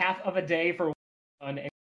almost half of a day for one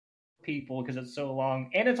people because it's so long,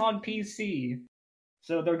 and it's on PC.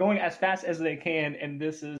 So they're going as fast as they can, and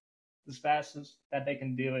this is as fast as that they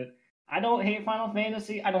can do it. I don't hate Final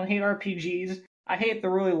Fantasy. I don't hate RPGs. I hate the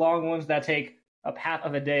really long ones that take up half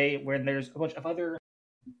of a day, where there's a bunch of other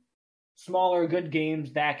smaller good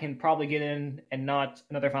games that can probably get in and not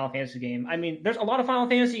another Final Fantasy game. I mean, there's a lot of Final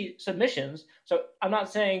Fantasy submissions, so I'm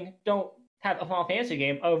not saying don't have a Final Fantasy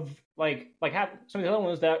game of like have some of the other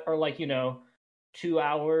ones that are like, 2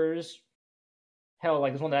 hours. Hell,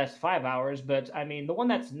 like there's one that's 5 hours, but I mean, the one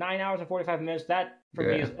that's 9 hours and 45 minutes, that for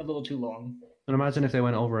me is a little too long. And imagine if they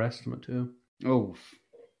went overestimate too. Oh,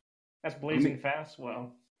 That's blazing fast.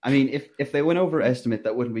 Well, I mean, if they went over estimate,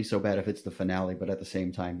 that wouldn't be so bad if it's the finale. But at the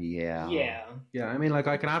same time, yeah. Yeah, I mean, like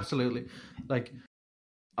I can absolutely like.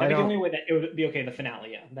 That'd be the only way that it would be okay. The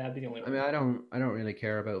finale, yeah, that'd be the only way. I mean, I don't really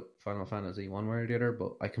care about Final Fantasy one way or the other,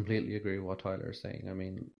 but I completely agree with what Tyler is saying. I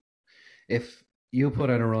mean, if you put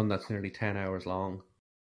in a run that's nearly 10 hours long,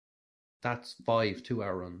 that's 5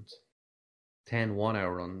 2-hour runs, 10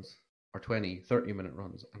 1-hour runs, or 20 30-minute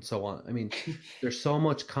runs, and so on. I mean, there's so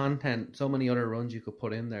much content, so many other runs you could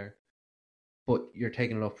put in there, but you're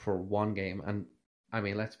taking it up for one game. And I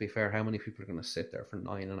mean, let's be fair, how many people are going to sit there for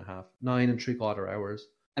 9 and 3/4 hours?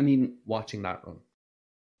 I mean, watching that run.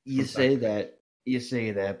 You say that,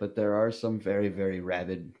 but there are some very, very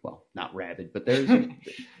rabid, well, not rabid, but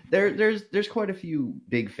there's quite a few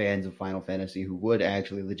big fans of Final Fantasy who would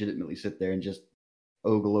actually legitimately sit there and just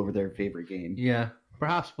ogle over their favorite game. Yeah,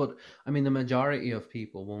 perhaps, but I mean, the majority of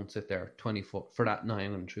people won't sit there 24 for that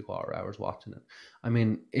 9 and 3/4 hours watching it. I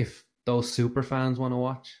mean, if those super fans want to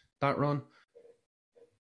watch that run,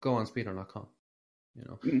 go on speedrun.com. You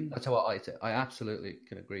know, that's how I say. I absolutely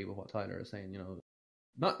can agree with what Tyler is saying. You know,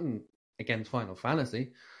 nothing against Final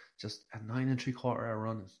Fantasy, just a 9 3/4 hour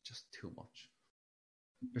run is just too much.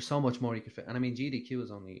 There's so much more you could fit, and I mean GDQ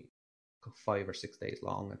is only 5 or 6 days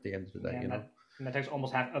long at the end of the day. Yeah, you know, and that takes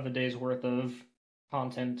almost half of a day's worth of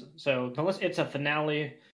content. So unless it's a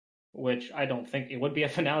finale, which I don't think it would be a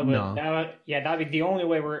finale, but that'd be the only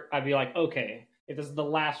way where I'd be like, okay, if this is the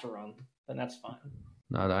last run, then that's fine.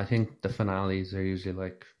 No, I think the finales are usually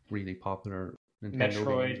like really popular. Nintendo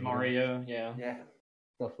Metroid, games, Mario, yeah,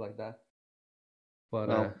 stuff like that.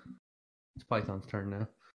 But it's Python's turn now.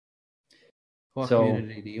 What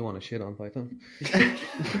community do you want to shit on, Python?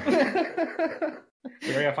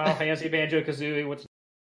 We got Final Fantasy, Banjo-Kazooie. What's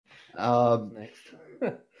next?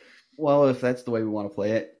 Well, if that's the way we want to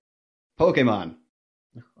play it, Pokemon.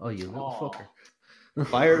 Oh, you little fucker.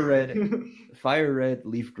 Fire Red,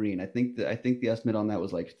 Leaf Green. I think the estimate on that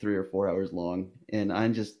was like 3 or 4 hours long, and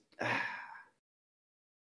I'm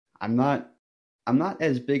not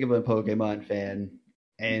as big of a Pokemon fan,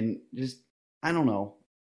 and just I don't know.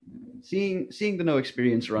 Seeing the no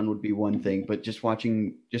experience run would be one thing, but just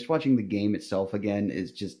watching the game itself again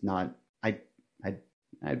is just not.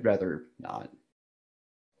 I'd rather not,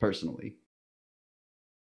 personally.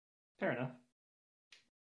 Fair enough.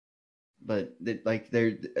 But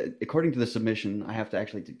they're according to the submission, I have to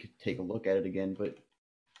actually take a look at it again. But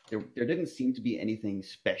there didn't seem to be anything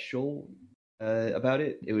special about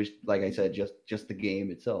it. It was, like I said, just the game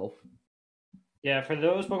itself. Yeah, for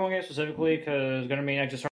those Pokemon games specifically, because Gunner Maniac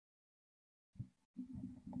just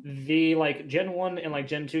the Gen 1 and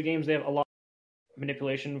Gen 2 games, they have a lot of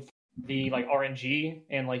manipulation for the RNG,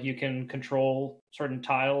 and you can control certain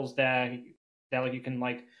tiles that you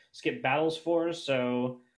can skip battles for.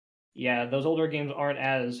 So yeah, those older games aren't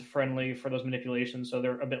as friendly for those manipulations, so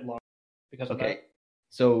they're a bit long because of that.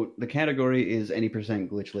 So the category is any percent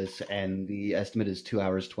glitchless, and the estimate is 2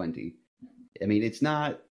 hours 20. I mean, it's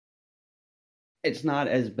not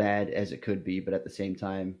as bad as it could be, but at the same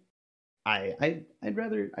time, I'd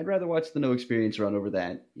rather watch the no experience run over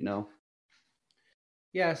that, you know.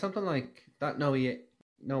 Yeah, something like that. No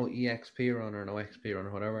EXP run or no XP run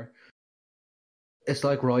or whatever. It's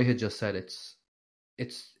like Roy had just said. It's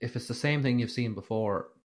if it's the same thing you've seen before.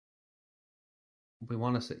 We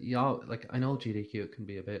want to say, I know GDQ can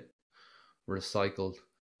be a bit recycled,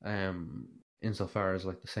 insofar as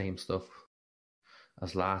the same stuff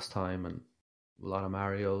as last time, and a lot of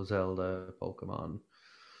Mario, Zelda, Pokemon,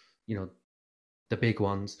 the big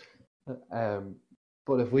ones.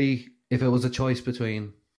 But if it was a choice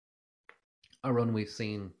between a run we've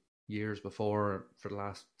seen years before for the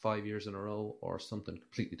last 5 years in a row or something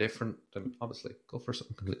completely different, then obviously go for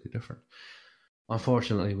something completely different.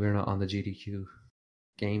 Unfortunately, we're not on the GDQ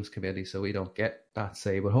Games Committee, so we don't get that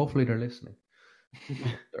say, but hopefully they're listening.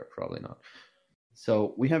 They're probably not.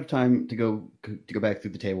 So we have time to go back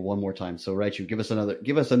through the table one more time. So Raichu, give us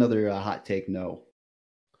another hot take. No.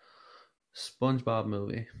 SpongeBob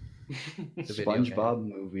movie. SpongeBob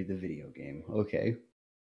movie, the video game. Okay.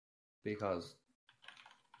 Because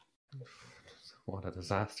what a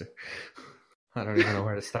disaster. I don't even know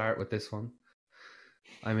where to start with this one.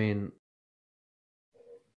 I mean,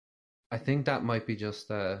 I think that might be just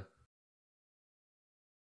it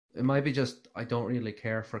might be just I don't really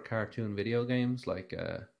care for cartoon video games.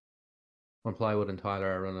 When Plywood and Tyler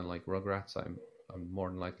are running Rugrats, I'm more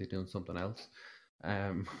than likely doing something else.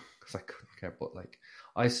 Because I couldn't care. But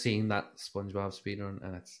I've seen that SpongeBob speedrun,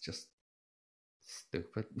 and it's just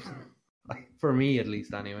stupid. For me, at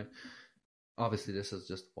least, anyway. Obviously, this is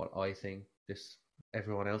just what I think.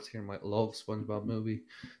 Everyone else here might love SpongeBob movie,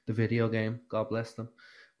 the video game. God bless them.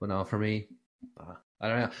 But no, for me, I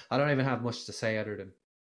don't know. I don't even have much to say other than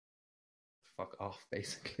fuck off,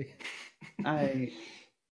 basically. I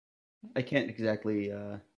can't exactly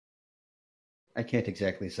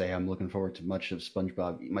say I'm looking forward to much of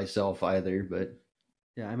SpongeBob myself either, but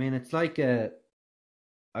yeah, I mean, it's I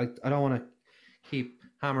don't want to keep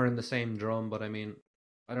hammering the same drum, but I mean,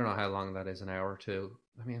 I don't know how long that is, an hour or two.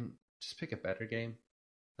 I mean, just pick a better game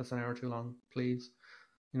that's an hour too long, please.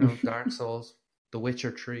 Dark Souls, The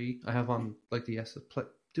Witcher 3, I have on the play.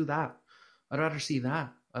 Do that. I'd rather see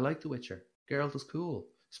that. I like The Witcher. Geralt is cool.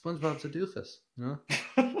 SpongeBob's a doofus,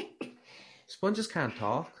 Sponges can't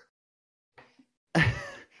talk.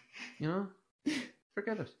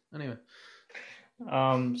 Forget it. Anyway.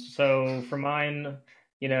 So for mine,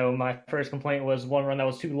 my first complaint was one run that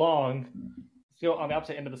was too long. Still on the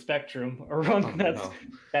opposite end of the spectrum, a run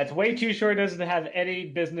that's way too short, doesn't have any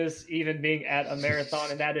business even being at a marathon,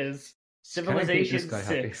 and that is Civilization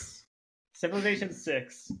 6. Civilization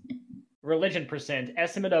 6. Religion percent.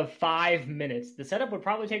 Estimate of 5 minutes. The setup would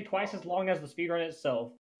probably take twice as long as the speedrun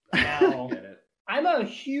itself. Now, I'm a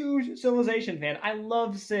huge Civilization fan. I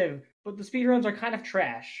love Civ, but the speedruns are kind of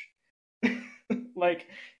trash. Like,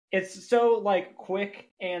 it's so, like, quick,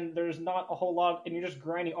 and there's not a whole lot, and you're just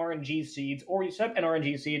grinding RNG seeds, or you set up an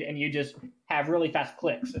RNG seed, and you just have really fast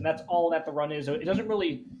clicks, and that's all that the run is. So it doesn't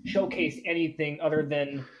really showcase anything other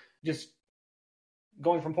than just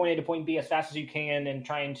going from point A to point B as fast as you can, and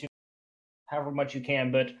trying to however much you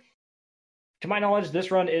can. But to my knowledge,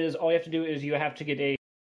 this run is, all you have to do is you have to get a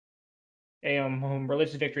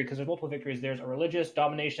religious victory, because there's multiple victories. There's a religious,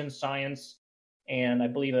 domination, science, and I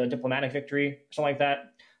believe a diplomatic victory, something like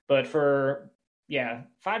that. But for,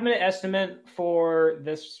 5-minute estimate for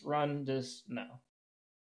this run, just no.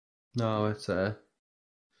 No, it's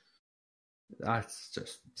that's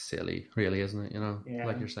just silly, really, isn't it? You know,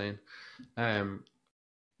 like you're saying.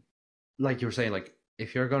 Like you were saying, like,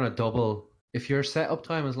 if you're gonna double, if your setup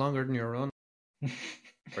time is longer than your run,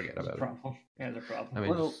 forget about it. Problem. Yeah, there's a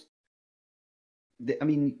problem. I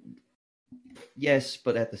mean, yes,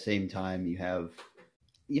 but at the same time, you have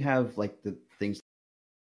like the things,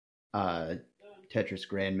 Tetris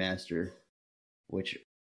Grandmaster, which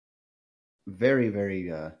very,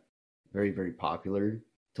 very, very, very popular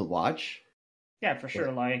to watch. Yeah, for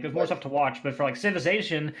sure. Like, there's more stuff to watch, but for like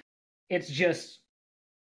Civilization, it's just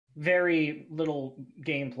very little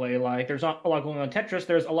gameplay. Like, there's not a lot going on Tetris.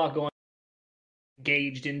 There's a lot going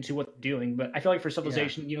engaged into what they're doing, but I feel like for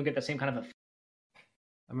Civilization, you don't get the same kind of effect.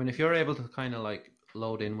 I mean, if you're able to kind of like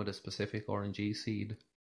load in with a specific RNG seed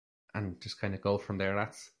and just kind of go from there,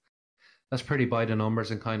 that's pretty by the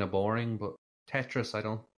numbers and kind of boring. But Tetris, I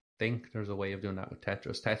don't think there's a way of doing that with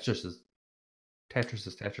Tetris. Tetris is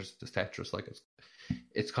Tetris. Like,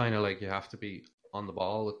 it's kind of like you have to be on the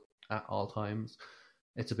ball at all times.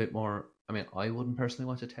 It's a bit more. I mean, I wouldn't personally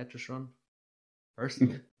watch a Tetris run.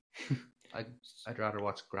 Personally, I'd rather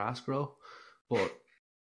watch grass grow. But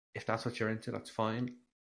if that's what you're into, that's fine.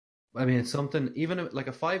 I mean, it's something, even like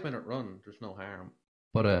a 5-minute run, there's no harm.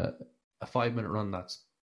 But a 5-minute run that's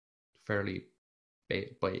fairly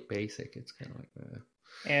basic, it's kind of like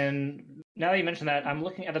And now that you mention that, I'm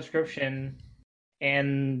looking at the description,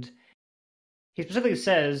 and he specifically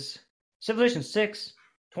says, Civilization 6,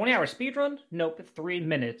 20-hour speedrun? Nope, 3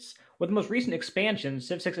 minutes. With the most recent expansion,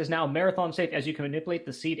 Civ 6 is now marathon safe, as you can manipulate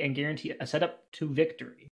the seed and guarantee a setup to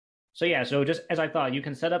victory. So just as I thought, you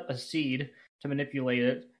can set up a seed to manipulate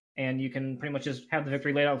it, and you can pretty much just have the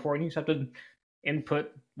victory laid out for it, and you just have to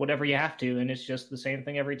input whatever you have to, and it's just the same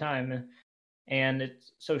thing every time. And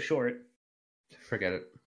it's so short. Forget it.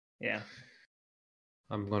 Yeah.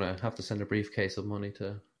 I'm going to have to send a briefcase of money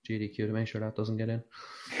to GDQ to make sure that doesn't get in.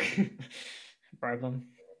 Bribe them.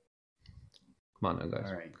 Come on now, guys.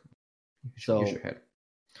 All right. So, use your head.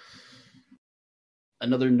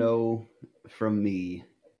 Another no from me.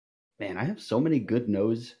 Man, I have so many good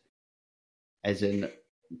no's, as in,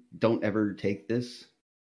 don't ever take this.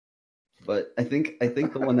 But I think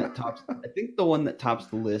the one that tops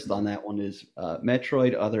the list on that one is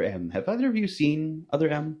Metroid Other M. Have either of you seen Other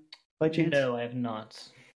M by chance? No, I have not.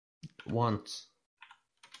 Once.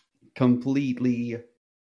 Completely,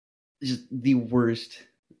 just the worst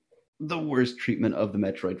treatment of the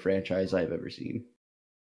Metroid franchise I've ever seen.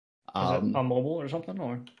 Is it on mobile or something,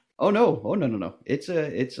 or? Oh no! It's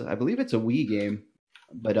I believe it's a Wii game,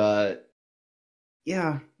 but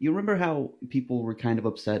yeah, you remember how people were kind of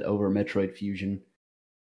upset over Metroid Fusion?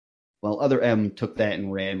 Well, Other M took that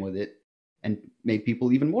and ran with it, and made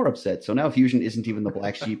people even more upset. So now Fusion isn't even the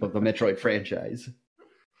black sheep of the Metroid franchise.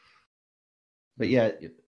 But yeah,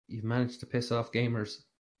 you've managed to piss off gamers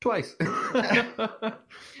twice.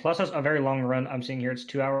 Plus, that's a very long run. I'm seeing here it's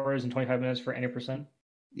 2 hours and 25 minutes for 80%.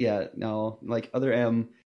 Yeah, no, like Other M.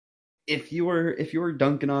 If you were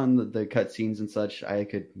dunking on the cutscenes and such, I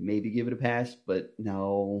could maybe give it a pass, but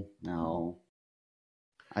no.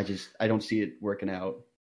 I don't see it working out.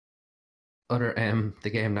 Other M, the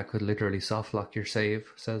game that could literally soft lock your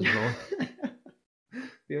save, says Roll.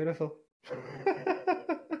 Beautiful.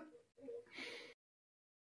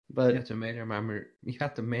 But you have to mail your memory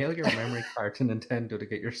card to Nintendo to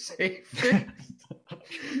get your save.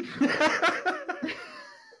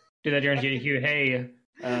 Do that during GDQ. Hey,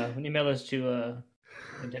 when you mail this to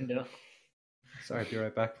Nintendo. Sorry, I'll be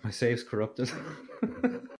right back. My save's corrupted.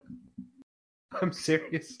 I'm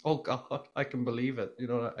serious. Oh God, I can believe it. You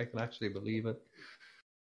know, I can actually believe it.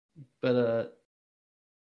 But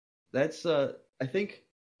that's I think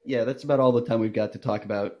that's about all the time we've got to talk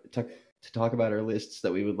about our lists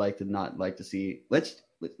that we would like to not like to see. Let's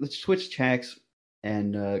switch tracks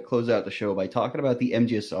and close out the show by talking about the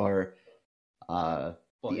MGSR the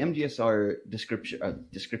MGSR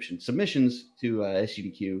description submissions to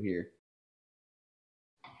SGDQ here.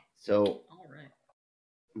 So All right.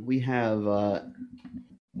 we have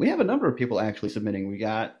a number of people actually submitting. We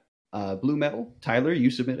got Blue Metal, Tyler,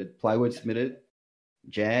 you submitted, Plywood submitted,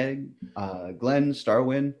 Jag, Glenn,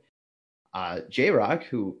 Starwin, J-Rock,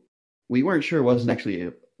 who we weren't sure wasn't actually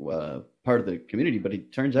a part of the community, but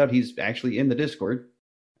it turns out he's actually in the Discord,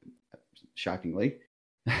 shockingly.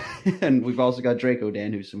 And we've also got Draco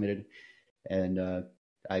Dan, who submitted, and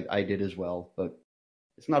I did as well, but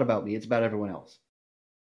it's not about me, it's about everyone else.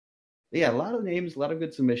 But yeah, a lot of names, a lot of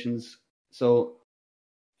good submissions. So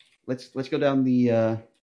let's go down the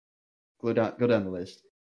go down the list.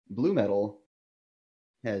 Blue Metal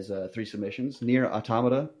has 3 submissions: Nier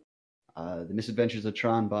Automata, The Misadventures of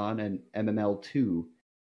Tron Bonne, and MML2.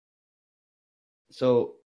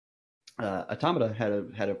 So Automata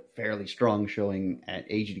had a fairly strong showing at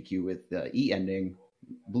AGDQ with the E ending.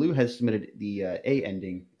 Blue has submitted the A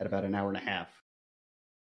ending at about an hour and a half.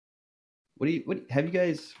 How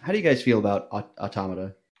do you guys feel about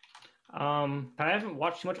Automata? I haven't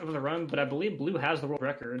watched too much of the run, but I believe Blue has the world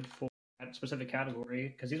record for that specific category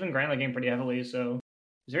because he's been grinding the game pretty heavily, so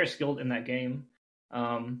he's very skilled in that game. But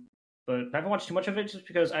I haven't watched too much of it just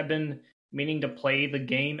because I've been meaning to play the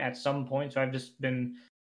game at some point, so I've just been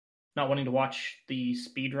not wanting to watch the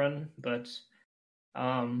speed run. But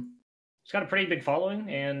it's got a pretty big following,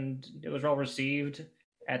 and it was well received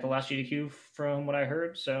at the last GDQ from what I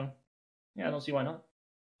heard. So yeah, I don't see why not.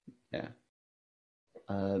 Yeah.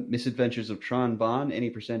 Misadventures of Tron Bonne, any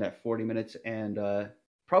percent at 40 minutes, and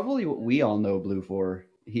probably what we all know Blue for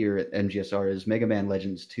here at MGSR is Mega Man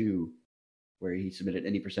Legends 2, where he submitted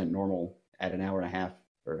any percent normal at an hour and a half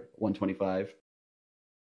or 125.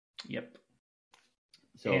 Yep.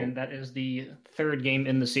 So, and that is the 3rd game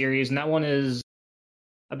in the series, and that one is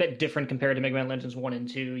a bit different compared to Mega Man Legends 1 and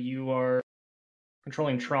 2. You are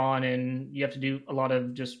controlling Tron, and you have to do a lot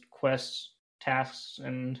of just quests, tasks,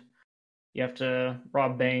 and you have to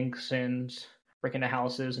rob banks and break into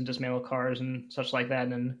houses and dismantle cars and such like that,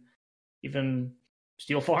 and even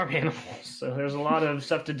steal farm animals. So there's a lot of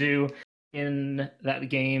stuff to do in that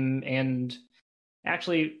game, and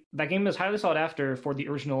actually that game is highly sought after for the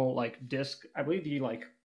original disc. I believe the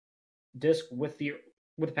disc with the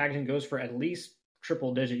packaging goes for at least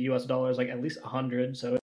triple digit US dollars, at least 100.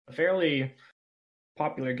 So it's a fairly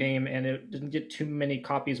popular game, and it didn't get too many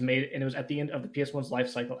copies made, and it was at the end of the PS1's life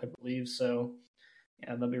cycle, I believe. So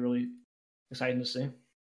yeah, that'll be really exciting to see.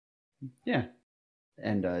 Yeah.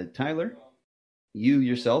 And Tyler, you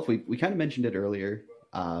yourself, we kind of mentioned it earlier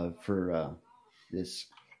for this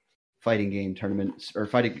fighting game tournament or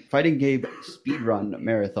fighting game speedrun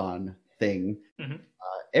marathon thing. Mm-hmm.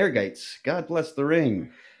 Airgites, God Bless the Ring.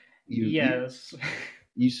 Yes.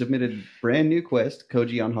 You submitted brand new quest,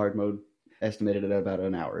 Koji on hard mode, estimated at about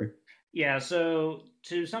an hour. Yeah, so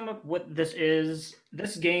to sum up what this is,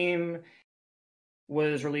 this game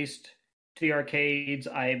was released to the arcades,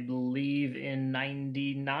 I believe, in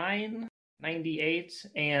 99, 98,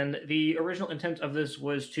 and the original intent of this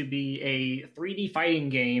was to be a 3D fighting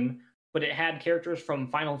game, but it had characters from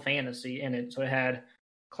Final Fantasy in it. So it had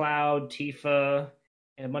Cloud, Tifa,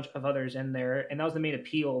 and a bunch of others in there, and that was the main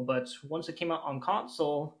appeal. But once it came out on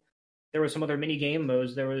console, there was some other mini game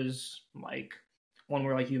modes. There was one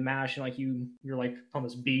where you mash and you're on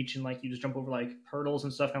this beach and you just jump over hurdles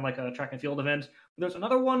and stuff, kind of like a track and field event. But there's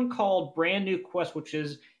another one called Brand New Quest, which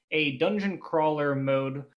is a dungeon crawler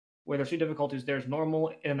mode where there's 2 difficulties. There's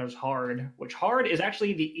normal and there's hard, which hard is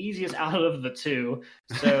actually the easiest out of the 2.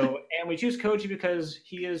 So, and we choose Koji because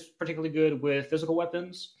he is particularly good with physical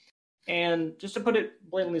weapons. And just to put it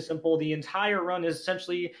blatantly simple, the entire run is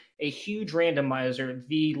essentially a huge randomizer.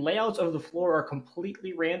 The layouts of the floor are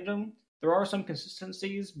completely random. There are some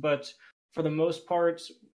consistencies, but for the most part,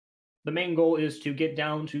 the main goal is to get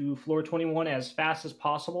down to floor 21 as fast as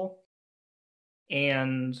possible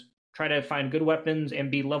and try to find good weapons and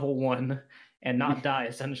be level 1 and not die,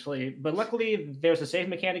 essentially. But luckily, there's a save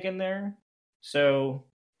mechanic in there. So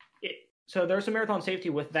there's some marathon safety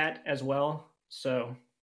with that as well. So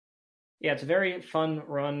yeah, it's a very fun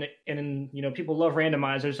run, and people love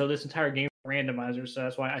randomizers, so this entire game is randomizer, so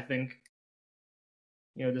that's why I think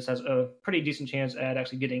this has a pretty decent chance at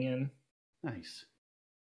actually getting in. Nice.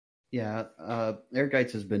 Yeah,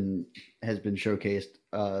 Airgites has been showcased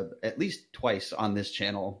at least twice on this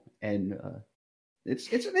channel, and it's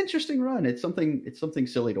an interesting run. It's something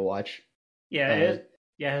silly to watch. Yeah,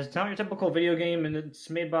 it's not your typical video game, and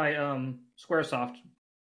it's made by SquareSoft,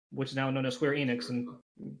 which is now known as Square Enix, and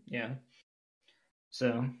yeah.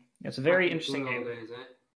 So it's a very interesting game. Days,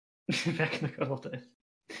 eh? Back in the good old days.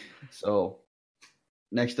 So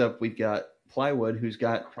next up we've got Plywood, who's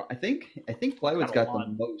got I think Plywood's got the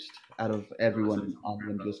most out of everyone on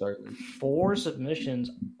Windows Artlist. 4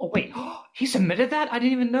 submissions. Oh wait, he submitted that? I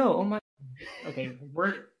didn't even know. Oh my. Okay,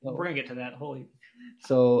 we're gonna get to that. Holy.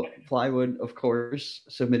 So Plywood, of course,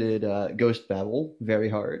 submitted Ghost Babel very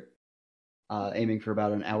hard, aiming for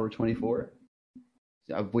about an hour 24.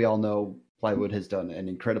 We all know Plywood has done an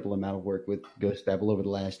incredible amount of work with Ghost Babel over the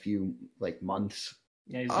last few months.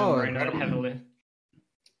 Yeah, he's been running on it heavily.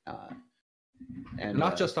 And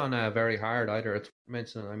not just on very hard either. It's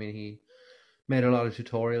mentioned. I mean, he made a lot of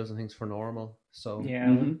tutorials and things for normal. So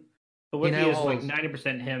yeah, the wiki is like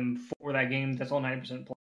 90% him for that game. That's all 90%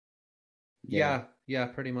 play. Yeah,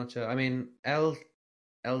 pretty much. I mean,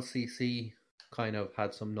 LCC kind of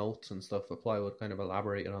had some notes and stuff. But Plywood kind of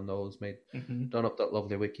elaborated on those, done up that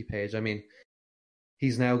lovely wiki page. I mean,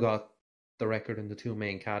 he's now got the record in the 2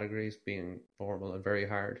 main categories, being normal and very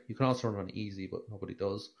hard. You can also run easy, but nobody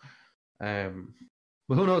does. But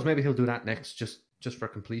who knows? Maybe he'll do that next, just for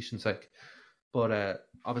completion's sake. But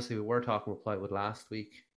obviously, we were talking with Plywood last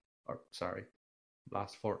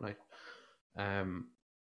fortnight. And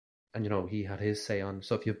he had his say on.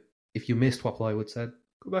 So if you missed what Plywood said,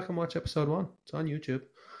 go back and watch episode 1. It's on YouTube.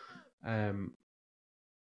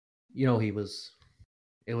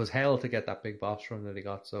 It was hell to get that big boss run that he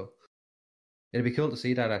got. So it'd be cool to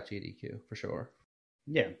see that at GDQ for sure.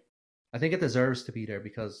 Yeah, I think it deserves to be there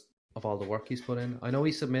because of all the work he's put in. I know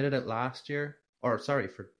he submitted it last year, for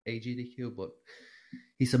AGDQ, but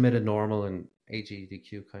he submitted normal and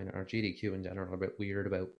AGDQ or GDQ in general a bit weird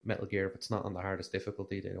about Metal Gear. If it's not on the hardest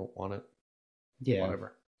difficulty, they don't want it. Yeah,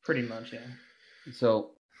 whatever. Pretty much, yeah.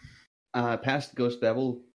 So, past Ghost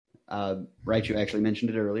Babel, Raichu actually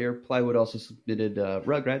mentioned it earlier. Plywood also submitted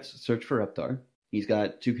Rugrats Search for Reptar. He's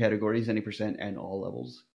got 2 categories, any percent and all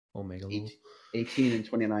levels. Omega 18 and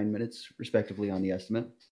 29 minutes, respectively, on the estimate.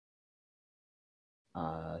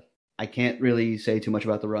 I can't really say too much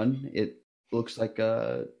about the run. It looks like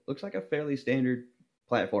a fairly standard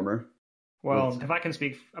platformer. Well, if I can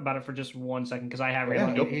speak about it for just 1 second, because I have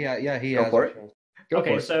it. He has for it.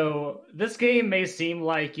 Okay, so this game may seem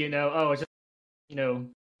like it's just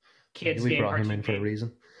kids we game. We brought him in for a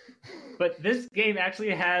reason. But this game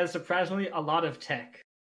actually has surprisingly a lot of tech.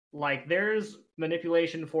 Like there's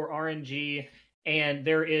manipulation for RNG, and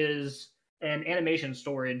there is an animation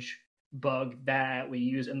storage bug that we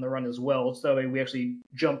use in the run as well, so we actually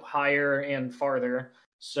jump higher and farther.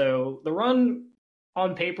 So the run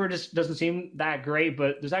on paper just doesn't seem that great,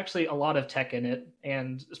 but there's actually a lot of tech in it,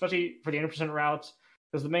 and especially for the 80% routes,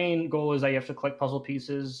 because the main goal is that you have to collect puzzle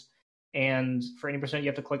pieces, and for 80% you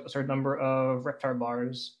have to collect a certain number of Reptar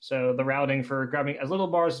bars. So the routing for grabbing as little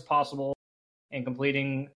bars as possible and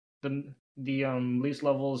completing the least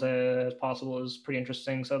levels as possible is pretty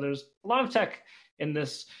interesting. So there's a lot of tech in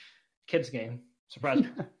this kids game. Surprise me.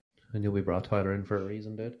 I knew we brought Tyler in for a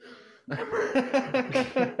reason, dude. I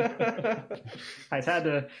just had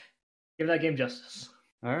to give that game justice.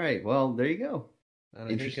 All right, well, there you go.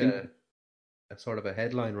 And I think a sort of a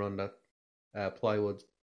headline run that Plywood's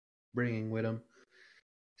bringing with him,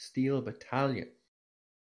 Steel Battalion.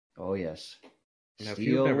 Oh, yes. Now,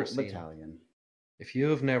 Steel Battalion. If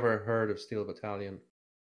you've never heard of Steel Battalion,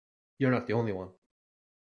 you're not the only one.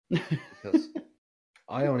 Because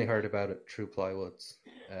I only heard about it through Plywood's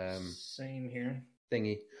same here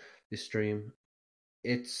thingy, this stream.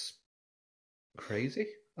 It's crazy,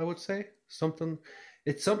 I would say.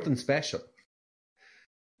 It's something special.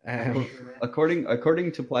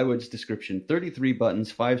 According to Plywood's description, 33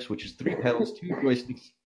 buttons, 5 switches, 3 pedals, 2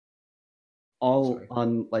 joysticks, all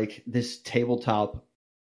on like this tabletop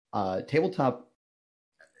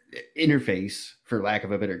interface, for lack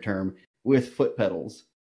of a better term, with foot pedals.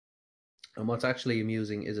 And what's actually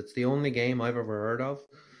amusing is it's the only game I've ever heard of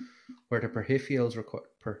where the peripherals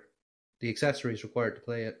the accessories required to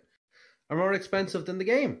play it are more expensive than the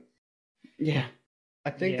game. Yeah.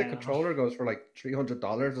 I think the controller goes for like $300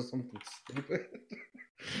 or something stupid.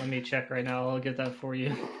 Let me check right now. I'll get that for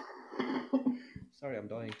you. Sorry, I'm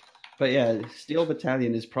dying. But yeah, Steel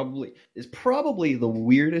Battalion is probably the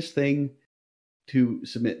weirdest thing to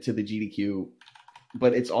submit to the GDQ.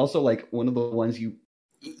 But it's also like one of the ones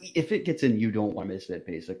if it gets in, you don't want to miss it,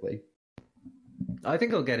 basically. I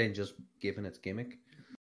think it'll get in just given its gimmick.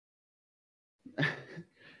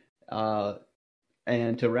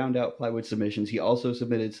 And to round out Plywood submissions, he also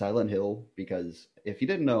submitted Silent Hill, because if you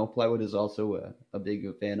didn't know, Plywood is also a big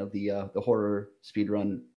fan of the horror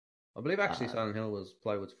speedrun. I believe actually Silent Hill was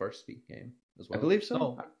Plywood's first speed game as well. I believe so.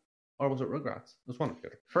 No, or was it Rugrats? It was one of the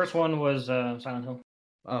other. First one was Silent Hill.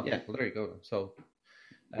 Oh, yeah. Well, there you go. So,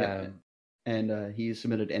 and he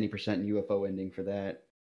submitted any percent UFO ending for that.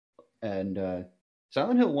 And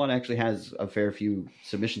Silent Hill 1 actually has a fair few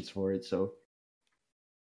submissions for it, so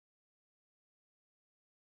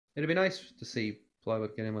It'd be nice to see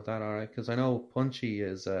Plywood get in with that, alright, because I know Punchy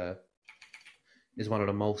is one of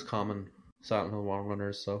the most common Silent Hill 1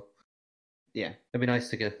 runners, so yeah. it'd be nice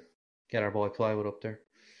to get our boy Plywood up there.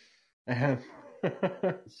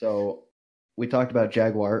 So we talked about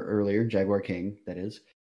Jaguar earlier, Jaguar King, that is.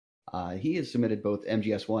 He has submitted both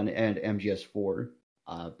MGS1 and MGS4,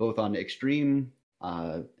 both on Extreme,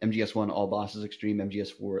 MGS1 All Bosses Extreme,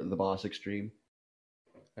 MGS4 The Boss Extreme.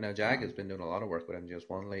 I know Jag has been doing a lot of work with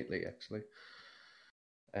MGS1 lately, actually.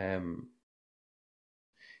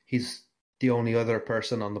 He's the only other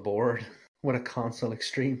person on the board with a console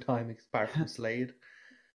Extreme time apart from Slade.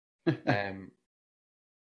 And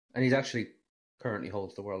he's actually currently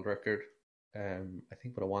holds the world record, I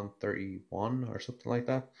think with a 131 or something like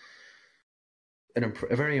that.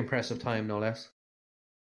 A very impressive time, no less.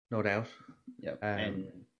 No doubt. Yep. And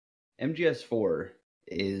MGS4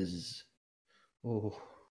 is... Oh...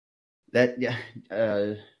 That, yeah,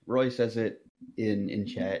 Roy says it in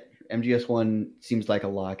chat. MGS1 seems like a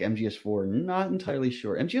lock. MGS4, not entirely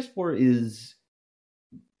sure. MGS4 is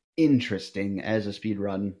interesting as a speed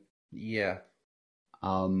run. Yeah.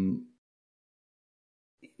 In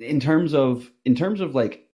terms of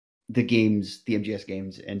like the games, the MGS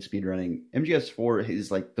games and speedrunning, MGS4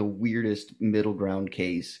 is like the weirdest middle ground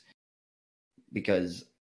case, because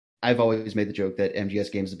I've always made the joke that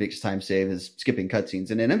MGS games, the biggest time save is skipping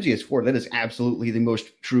cutscenes, and in MGS4 that is absolutely the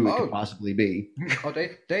most true it could possibly be. Oh,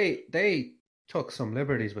 they took some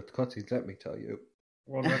liberties with cutscenes, let me tell you.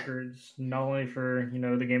 World records, not only for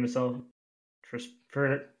the game itself, for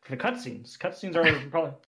the cutscenes. Cutscenes are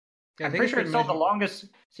probably. I'm pretty sure it's still the longest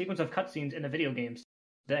sequence of cutscenes in the video games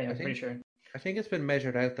today. I'm pretty sure. I think it's been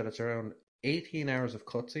measured out that it's around 18 hours of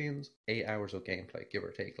cutscenes, 8 hours of gameplay, give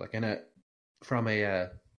or take. Like from a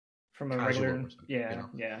regular,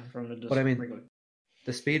 from the. But I mean, regular.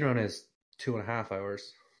 The speedrun is 2.5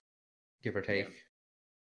 hours, give or take.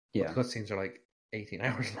 Yeah, the cutscenes are like 18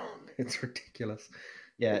 hours long. It's ridiculous.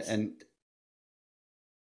 Yeah, and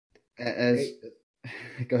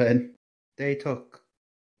go ahead. They took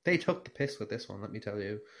the piss with this one. Let me tell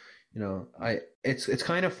you. It's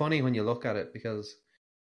kind of funny when you look at it, because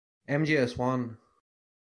MGS1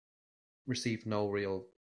 received no real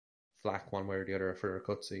flack one way or the other for their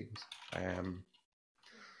cutscenes.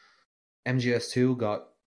 MGS2 got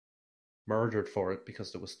murdered for it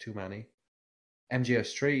because there was too many.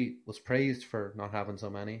 MGS3 was praised for not having so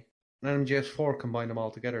many. And MGS4 combined them all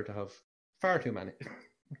together to have far too many.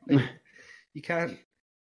 You can't,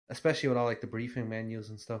 especially with all like the briefing menus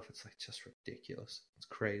and stuff, it's like just ridiculous. It's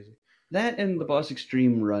crazy. That and the Boss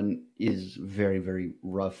Extreme run is very, very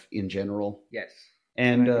rough in general. Yes.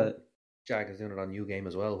 And Jag is doing it on New Game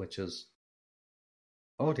as well, which is,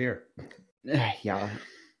 oh dear. Yeah.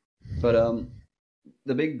 But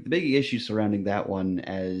the big issue surrounding that one,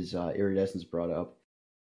 as Iridescence brought up,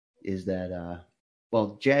 is that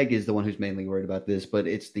Jag is the one who's mainly worried about this, but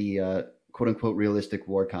it's the quote unquote realistic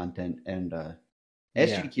war content, and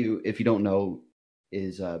SGDQ, if you don't know,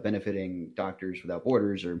 is benefiting Doctors Without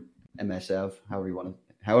Borders, or MSF, however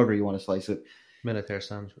you want to slice it. Militaire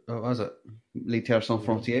Sans. Oh, was it? Militaire Sans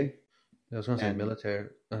Frontières. I was going to say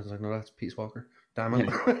militaire. I was like, no, that's Peace Walker. Damn it.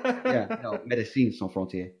 No, Médecins Sans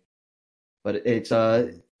Frontières. But it's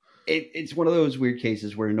one of those weird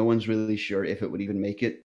cases where no one's really sure if it would even make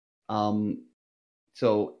it.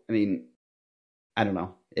 So I mean, I don't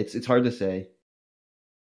know. It's hard to say.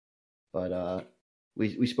 But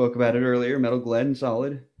we spoke about it earlier. Metal Glenn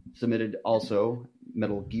Solid submitted also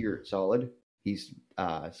Metal Gear Solid. He's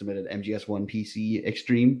submitted MGS1 PC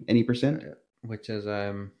Extreme any percent, which is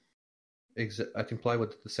I can play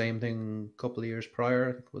with the same thing a couple of years prior.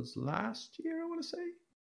 I think it was last year, I want to say.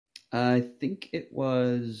 I think it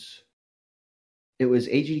was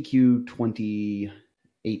AGDQ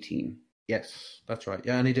 2018. Yes, that's right.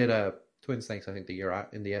 Yeah, and he did Twin Snakes, I think, the year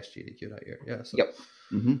in the SGDQ that year. Yeah. So, yep.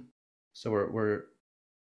 Mm-hmm. So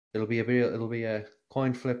it'll be a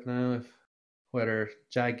coin flip now if whether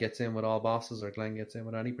Jag gets in with all bosses or Glenn gets in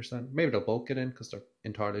with any percent. Maybe they'll both get in because they're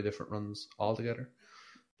entirely different runs altogether.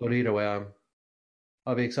 But either way,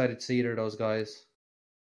 I'll be excited to see either of those guys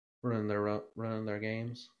running their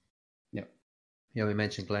games. Yeah. Yeah, we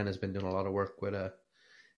mentioned Glenn has been doing a lot of work with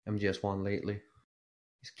MGS1 lately.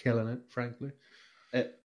 He's killing it, frankly.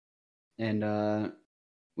 And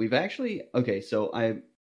we've actually so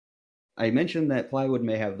I mentioned that Plywood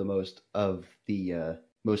may have the most of the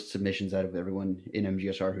most submissions out of everyone in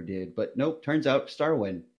MGSR who did, but nope. Turns out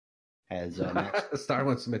Starwind has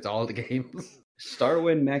Starwind submits all the games.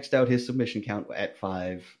 Starwind maxed out his submission count at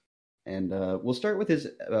 5. And we'll start with his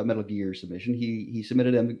Metal Gear submission. He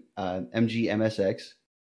submitted MG MSX,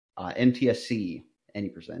 NTSC, any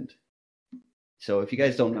percent. So if you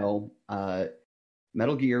guys don't know,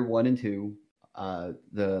 Metal Gear 1 and 2,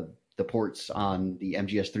 the ports on the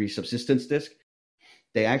MGS3 subsistence disc,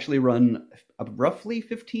 they actually run roughly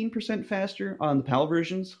 15% faster on the PAL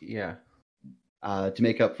versions. Yeah. To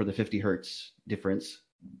make up for the 50 hertz difference.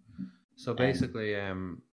 So basically,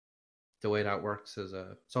 the way that works is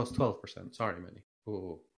so it's 12%. Sorry, Minnie.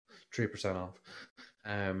 Oh, 3% off.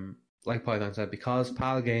 Like Python said, because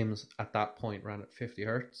PAL games at that point ran at 50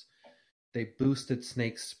 hertz, they boosted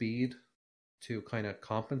Snake's speed to kind of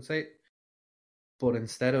compensate. But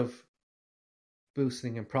instead of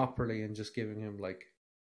boosting him properly and just giving him like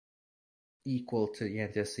equal to the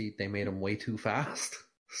NTSC, they made him way too fast.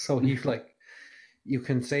 So he's like, you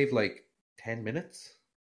can save like 10 minutes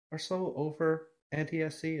or so over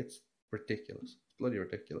NTSC. It's ridiculous. It's bloody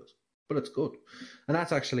ridiculous. But it's good. And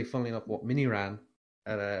that's actually, funnily enough, what Mini ran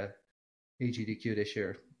at AGDQ this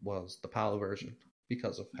year was the PAL version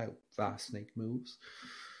because of how fast Snake moves.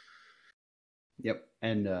 Yep.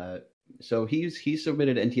 And so he's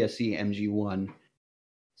submitted NTSC MG1.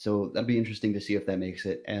 So that'd be interesting to see if that makes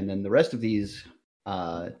it. And then the rest of these,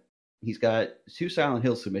 he's got 2 Silent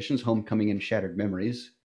Hill submissions, Homecoming and Shattered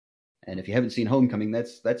Memories. And if you haven't seen Homecoming,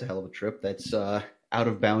 that's a hell of a trip. That's Out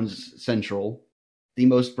of Bounds Central, the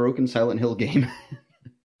most broken Silent Hill game.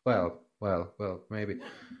 Well, maybe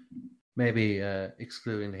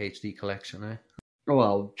excluding the HD collection, eh?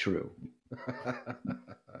 Well, true.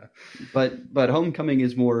 But Homecoming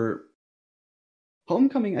is more.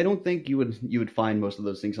 Homecoming, I don't think you would find most of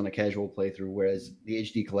those things on a casual playthrough, whereas the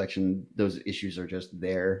HD collection, those issues are just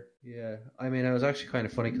there. Yeah, I mean, it was actually kind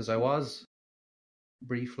of funny because I was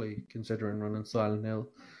briefly considering running Silent Hill.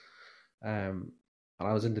 And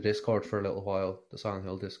I was in the Discord for a little while, the Silent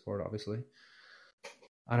Hill Discord, obviously.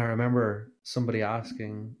 And I remember somebody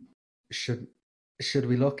asking, should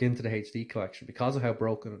we look into the HD collection? Because of how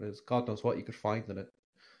broken it is, God knows what you could find in it.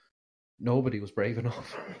 Nobody was brave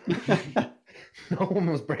enough. No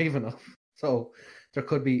one was brave enough. So there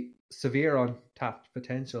could be severe untapped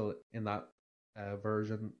potential in that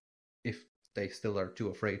version if they still are too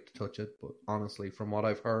afraid to touch it. But honestly, from what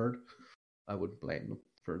I've heard, I wouldn't blame them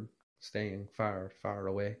for staying far, far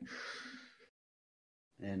away.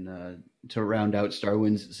 And to round out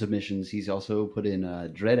Starwind's submissions, he's also put in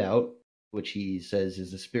Dreadout, which he says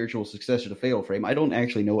is the spiritual successor to Fatal Frame. I don't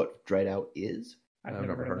actually know what Dreadout is. I've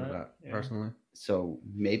never heard of that personally. So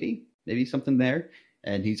maybe something there.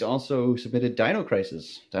 And he's also submitted Dino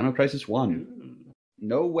Crisis 1.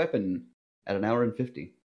 No weapon at 1 hour and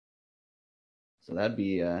 50. So that'd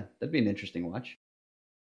be an interesting watch.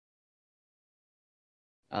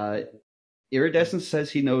 Iridescence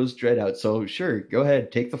says he knows Dreadout, so sure, go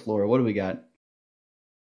ahead, take the floor. What do we got?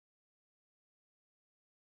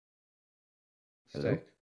 Stick.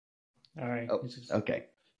 All right. Oh, okay.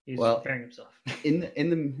 He's well, preparing himself.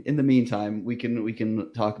 in the meantime, we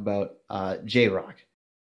can talk about J-Rock.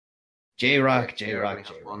 J-Rock.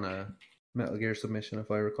 On a Metal Gear submission, if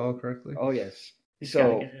I recall correctly. Oh yes.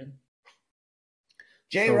 So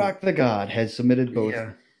J-Rock the God has submitted both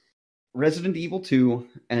Resident Evil 2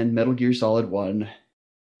 and Metal Gear Solid 1.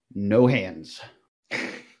 No hands.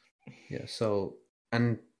 Yeah. So,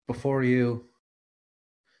 and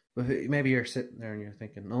maybe you're sitting there and you're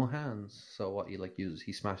thinking, no hands. So what he uses,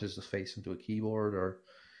 he smashes his face into a keyboard, or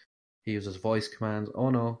he uses voice commands. Oh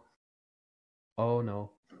no.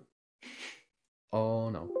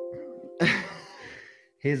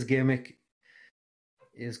 His gimmick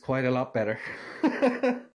is quite a lot better.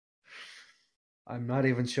 I'm not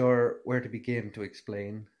even sure where to begin to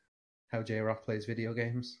explain how J-Rock plays video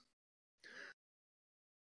games.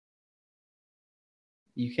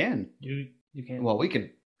 You can. You can. Well, we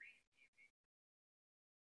can.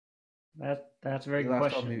 That's a very good You'll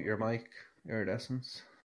have question. to unmute your mic, Iridescence.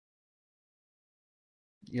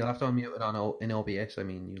 You'll have to unmute it in OBS, I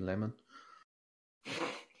mean, you lemon.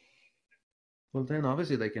 Well, then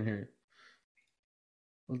obviously they can hear you.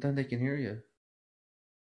 Well, then they can hear you.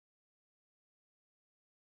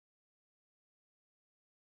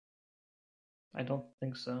 I don't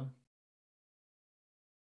think so.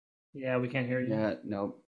 Yeah, we can't hear you. Yeah,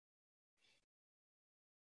 no.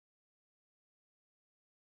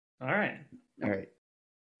 All right. All right.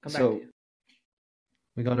 Come back to you.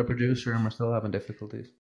 We got a producer and we're still having difficulties.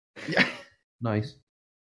 Yeah. Nice.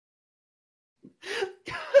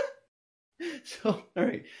 So, all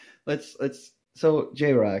right. So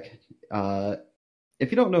J-Rock,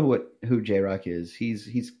 if you don't know who J-Rock is,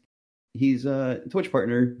 he's He's a Twitch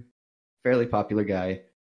partner, fairly popular guy.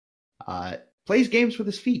 Plays games with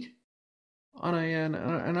his feet. On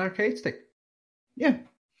an arcade stick. Yeah.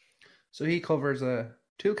 So he covers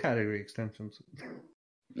 2 category extensions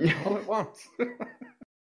all at once.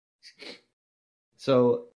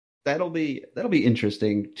 So that'll be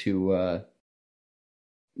interesting to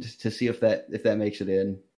see if that makes it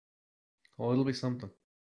in. Oh, it'll be something.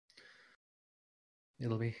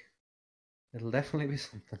 It'll definitely be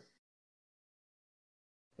something.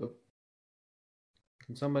 Oh.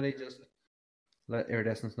 Can somebody just let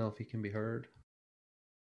Iridescence know if he can be heard?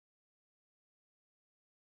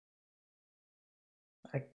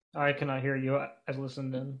 I cannot hear you. I've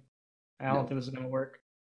listened and I don't think this is going to work.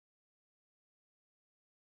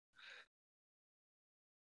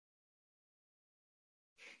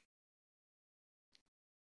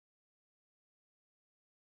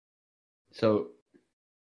 So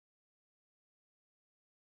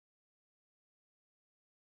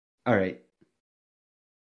all right.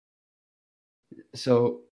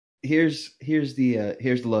 So here's the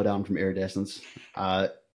lowdown from Iridescence.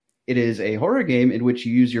 It is a horror game in which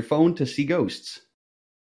you use your phone to see ghosts,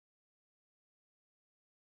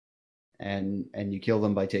 and you kill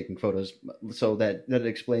them by taking photos. So that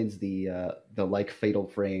explains the like Fatal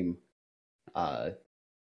Frame, or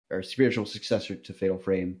spiritual successor to Fatal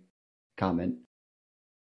Frame comment.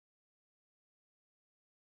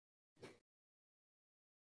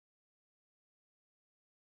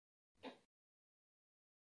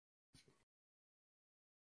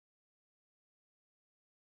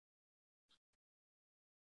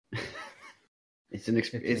 It's an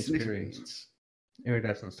experience.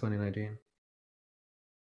 Iridescence 2019.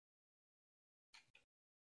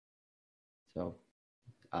 So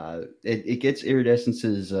it gets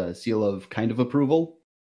Iridescence's seal of kind of approval,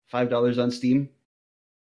 $5 on Steam.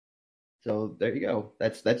 So there you go.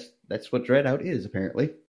 That's what Dreadout is,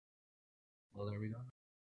 apparently. Well, there we go.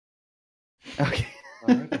 Okay.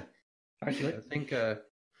 All right. Actually, I think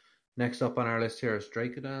next up on our list here is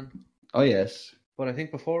Dracodan. Oh yes. But I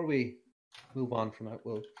think before we move on from that,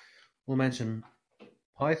 we'll mention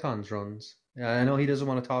Python's runs. I know he doesn't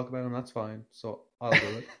want to talk about them. That's fine. So I'll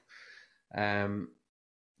do it.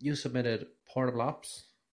 You submitted Portable Ops,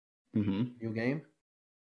 new game.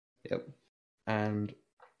 Yep. And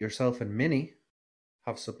yourself and Minnie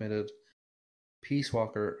have submitted Peace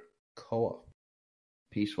Walker Co-op.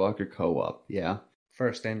 Peace Walker Co-op, yeah.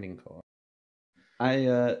 First ending co-op.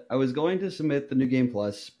 I was going to submit the New Game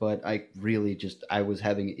Plus, but I was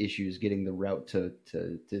having issues getting the route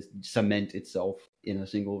to cement itself in a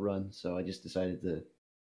single run, so I just decided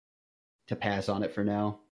to pass on it for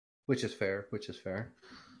now. Which is fair.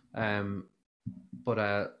 But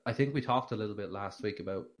I think we talked a little bit last week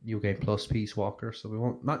about New Game Plus Peace Walker, so we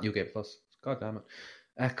won't, not New Game Plus, god damn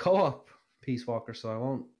it, co-op Peace Walker, so I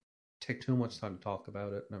won't take too much time to talk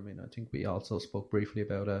about it. I mean, I think we also spoke briefly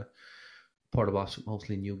about Portable Ops,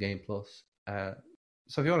 mostly New Game Plus. So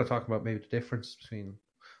if you want to talk about maybe the difference between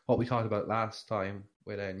what we talked about last time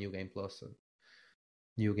with New Game Plus and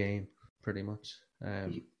New Game, pretty much.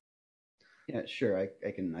 Yeah, sure.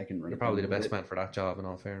 I can run. You're probably the best man for that job, in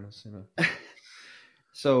all fairness, you know.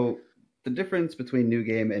 So the difference between New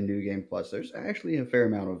Game and New Game Plus, there's actually a fair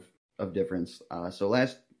amount of difference. So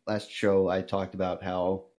last show I talked about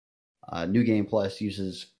how New Game Plus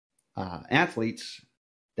uses athletes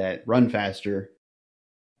that run faster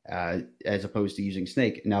as opposed to using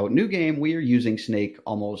Snake. Now, New Game, we are using Snake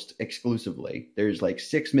almost exclusively. There's like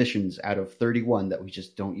 6 missions out of 31 that we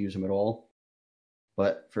just don't use him at all.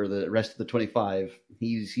 But for the rest of the 25,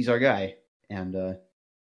 he's our guy. And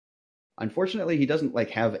unfortunately, he doesn't like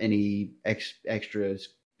have any extra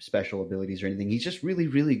special abilities or anything. He's just really,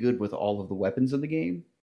 really good with all of the weapons in the game.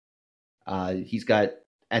 He's got,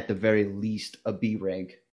 at the very least, a B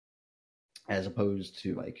rank, as opposed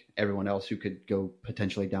to like everyone else who could go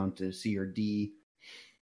potentially down to C or D.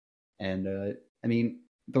 And I mean,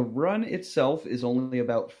 the run itself is only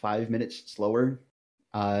about 5 minutes slower,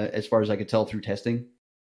 as far as I could tell through testing.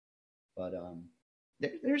 But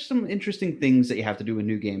there's some interesting things that you have to do in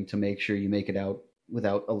New Game to make sure you make it out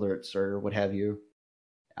without alerts or what have you.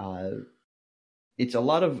 It's a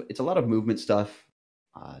lot of movement stuff.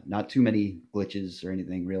 Not too many glitches or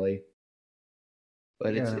anything really.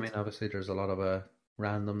 But yeah, I mean, obviously there's a lot of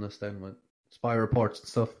randomness then with spy reports and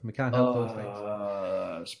stuff. We can't help those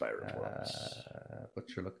things. Spy reports. But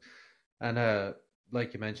sure, look, and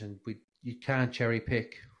like you mentioned, you can't cherry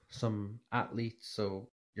pick some athletes, so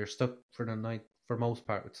you're stuck for the night for most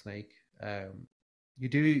part with Snake. You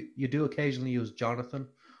do occasionally use Jonathan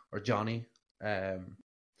or Johnny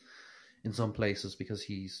in some places because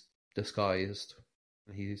he's disguised.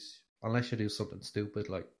 He's unless you do something stupid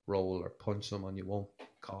like roll or punch someone, you won't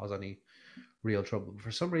cause any real trouble.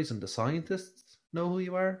 For some reason, the scientists know who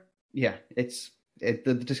you are. Yeah,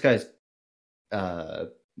 the disguise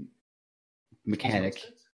mechanic.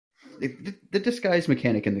 The disguise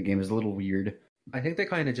mechanic in the game is a little weird. I think they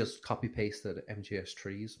kind of just copy pasted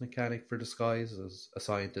MGS3's mechanic for disguise as a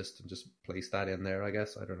scientist and just placed that in there, I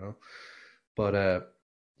guess. I don't know. But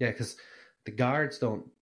yeah, because the guards don't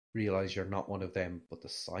realize you're not one of them, but the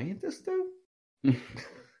scientists do.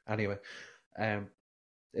 Anyway,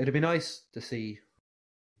 it'd be nice to see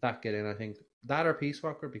that get in, I think. That or Peace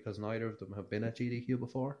Walker, because neither of them have been at GDQ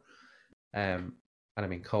before. And I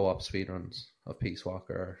mean, co-op speedruns of Peace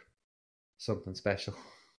Walker are something special,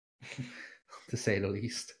 to say the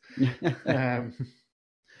least.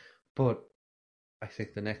 But I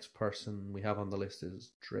think the next person we have on the list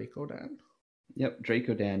is Draco Dan. Yep,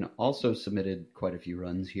 Draco Dan also submitted quite a few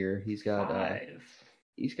runs here. He's got 5.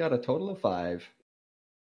 He's got a total of 5.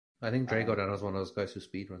 I think Draco Dan is one of those guys who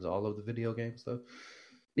speedruns all of the video games, though.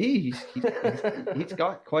 He's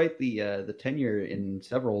got quite the tenure in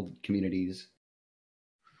several communities.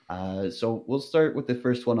 So we'll start with the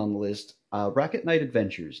first one on the list, Rocket Knight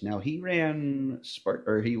Adventures. Now he ran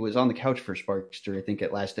he was on the couch for Sparkster, I think,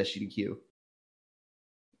 at last SGDQ.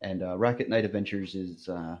 And Rocket Knight Adventures is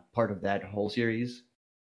part of that whole series.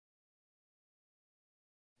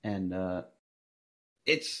 And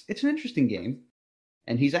it's an interesting game.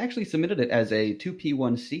 And he's actually submitted it as a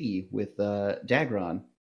 2P1C with Dagron.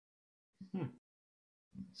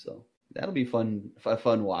 So that'll be a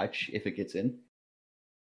fun watch if it gets in.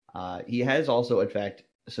 He has also, in fact,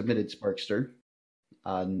 submitted Sparkster.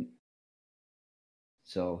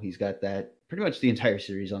 So he's got that, pretty much the entire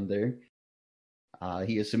series on there.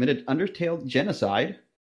 He has submitted Undertale Genocide.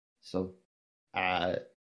 So have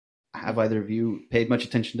either of you paid much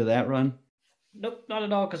attention to that run? Nope, not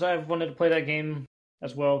at all, because I've wanted to play that game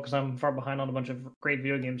as well, because I'm far behind on a bunch of great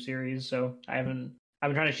video game series, so I've been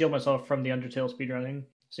trying to shield myself from the Undertale speedrunning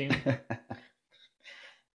scene.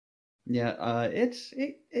 Yeah, it's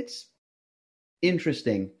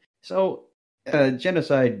interesting. So,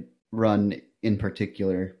 Genocide run in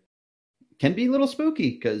particular can be a little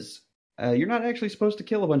spooky, because you're not actually supposed to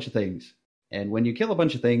kill a bunch of things. And when you kill a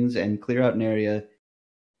bunch of things and clear out an area,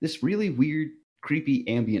 this really weird, creepy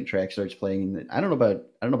ambient track starts playing. I don't know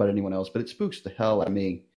about anyone else, but it spooks the hell out of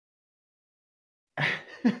me.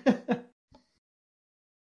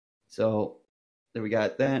 So there we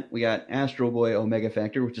got that. We got Astro Boy Omega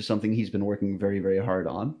Factor, which is something he's been working very, very hard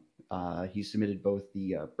on. He submitted both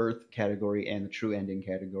the birth category and the true ending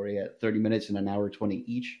category at 30 minutes and an hour 20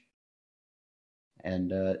 each.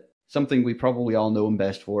 And something we probably all know him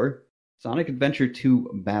best for, Sonic Adventure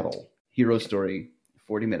 2 Battle, Hero Story,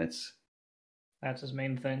 40 minutes. That's his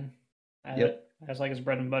main thing. Yep. That's like his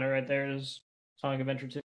bread and butter right there is Sonic Adventure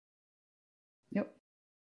 2. Yep.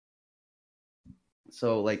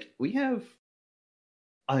 So, we have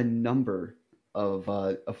a number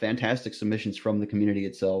of fantastic submissions from the community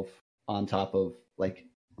itself, on top of,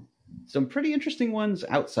 some pretty interesting ones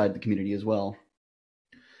outside the community as well.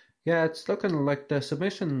 Yeah, it's looking like the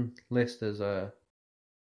submission list is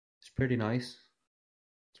it's pretty nice.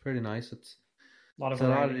 It's pretty nice. It's a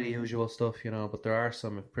lot of the usual stuff, but there are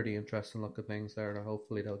some pretty interesting looking things there that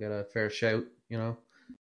hopefully they'll get a fair shout,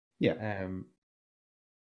 Yeah. And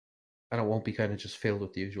it won't be kind of just filled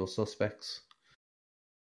with the usual suspects,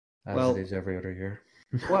 as it is every other year.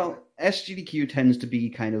 Well, SGDQ tends to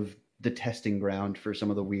be kind of the testing ground for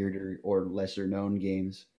some of the weirder or lesser known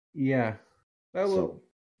games. Yeah. Well,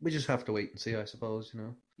 we just have to wait and see, I suppose,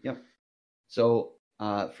 Yep. So,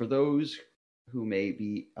 for those who may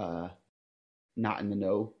be not in the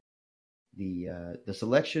know, the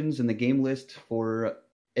selections and the game list for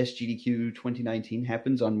SGDQ 2019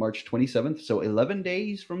 happens on March 27th. So 11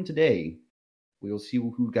 days from today, we will see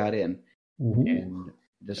who got in. Mm-hmm. And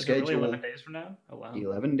the schedule. Really 11 days from now? Oh wow!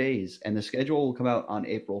 11 days, and the schedule will come out on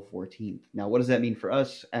April 14th. Now, what does that mean for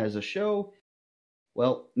us as a show?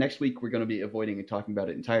 Well, next week we're going to be avoiding talking about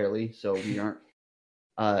it entirely, so we aren't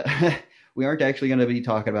we aren't actually going to be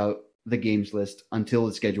talking about the games list until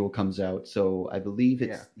the schedule comes out. So I believe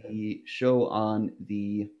it's the show on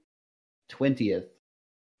the 20th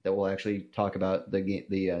that we'll actually talk about the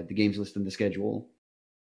games list and the schedule.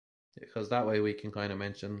 Because that way we can kind of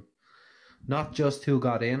mention not just who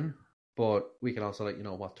got in, but we can also let you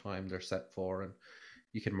know what time they're set for, and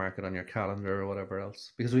you can mark it on your calendar or whatever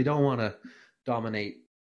else. Because we don't want to dominate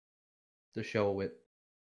the show with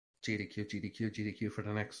GDQ for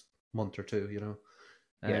the next month or two,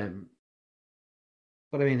 Yeah.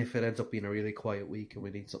 But I mean, if it ends up being a really quiet week and we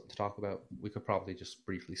need something to talk about, we could probably just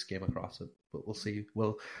briefly skim across it. But we'll see.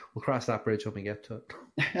 We'll cross that bridge when we get to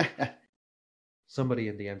it. Somebody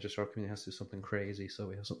in the MGSR community has to do something crazy, so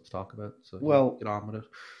we have something to talk about. So well, get on with it.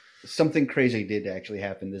 Something crazy did actually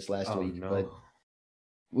happen this last week, no. but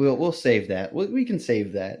we'll save that. We can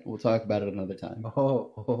save that. We'll talk about it another time.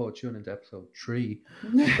 Tune into episode 3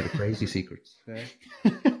 for the crazy secrets. Okay?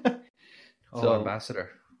 So, Ambassador,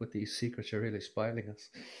 with these secrets, you're really spying us.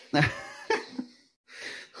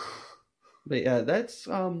 But yeah, that's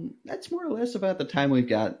more or less about the time we've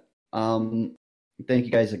got. Thank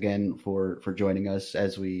you guys again for joining us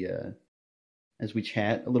as we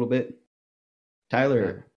chat a little bit.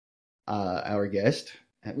 Tyler, our guest,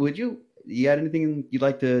 would you got anything you'd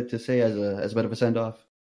like to say as a bit of a send off?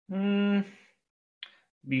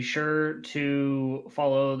 Be sure to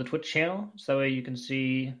follow the Twitch channel so that way you can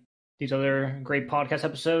see these other great podcast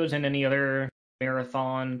episodes and any other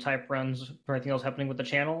marathon type runs or anything else happening with the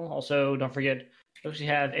channel. Also, don't forget, we actually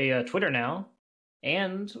have a Twitter now,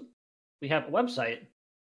 and we have a website.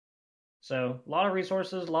 So a lot of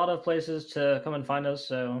resources, a lot of places to come and find us.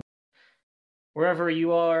 So wherever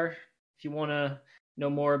you are, if you want to know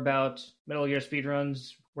more about Metal Gear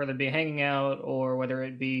speedruns, whether it be hanging out or whether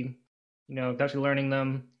it be, actually learning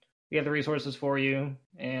them, we have the resources for you.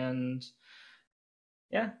 And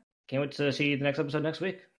yeah, can't wait to see the next episode next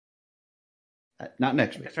week. Not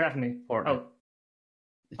next week. Thanks for having me. Oh.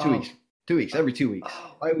 2 weeks. 2 weeks. Every 2 weeks.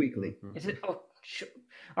 Bi-weekly. Is it? Oh, sure.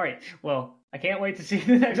 All right. Well, I can't wait to see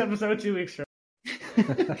the next episode 2 weeks from.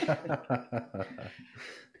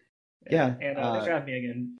 Yeah. And thanks for having me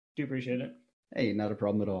again. Do appreciate it. Hey, not a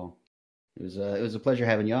problem at all. It was a pleasure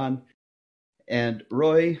having you on. And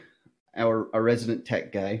Roy, our resident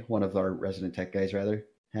tech guy, one of our resident tech guys rather,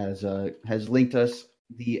 has linked us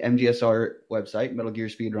the MGSR website,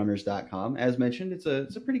 MetalGearSpeedrunners.com. As mentioned, it's a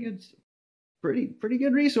pretty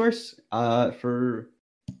good resource for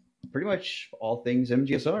pretty much all things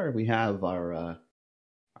MGSR. We have our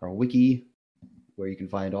wiki where you can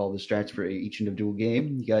find all the strats for each individual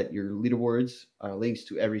game. You got your leaderboards, links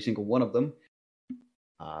to every single one of them.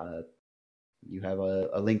 You have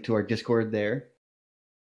a link to our Discord there.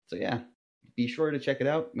 So yeah, be sure to check it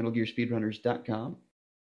out, MetalGearSpeedrunners.com.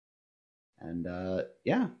 And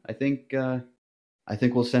yeah, I think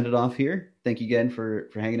we'll send it off here. Thank you again for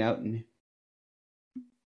hanging out and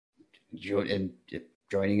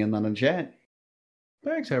joining in on the chat.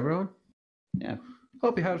 Thanks, everyone. Yeah.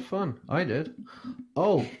 Hope you had fun. I did.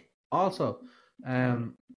 Oh, also,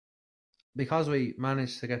 because we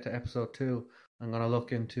managed to get to episode 2, I'm going to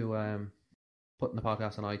look into putting the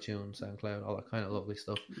podcast on iTunes, SoundCloud, all that kind of lovely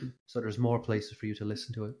stuff. So there's more places for you to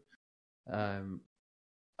listen to it.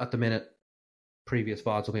 At the minute, previous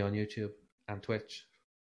VODs will be on YouTube and Twitch.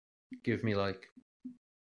 Give me like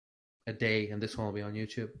a day and this one will be on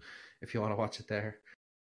YouTube if you want to watch it there.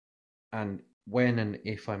 And when and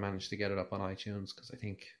if I manage to get it up on iTunes, because I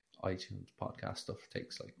think iTunes podcast stuff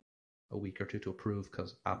takes like a week or two to approve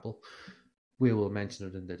because Apple, we will mention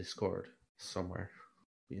it in the Discord somewhere.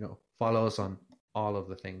 Follow us on all of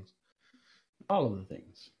the things. All of the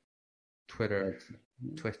things. Twitter,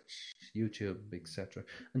 Twitch, YouTube, etc.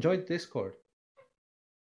 Enjoy Discord.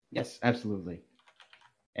 Yes, absolutely.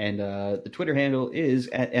 And the Twitter handle is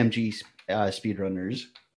at MG Speedrunners.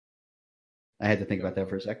 I had to think about that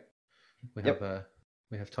for a sec. We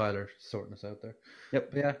have Tyler sorting us out there.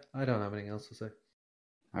 Yep. But yeah, I don't have anything else to say.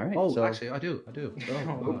 All right. Oh, actually, I do.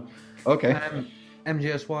 Oh. Okay.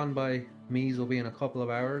 MGS1 by Mies will be in a couple of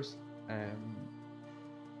hours.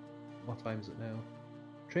 What time is it now?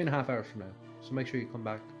 3.5 hours from now. So make sure you come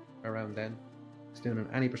back around then. It's doing an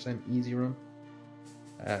any % easy run.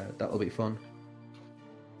 That'll be fun.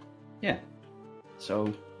 Yeah.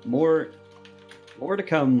 So more to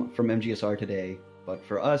come from MGSR today. But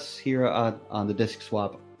for us here on the Disc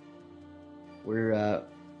Swap, we're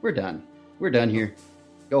done. We're done here.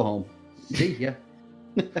 Go home. See ya.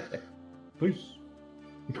 Peace.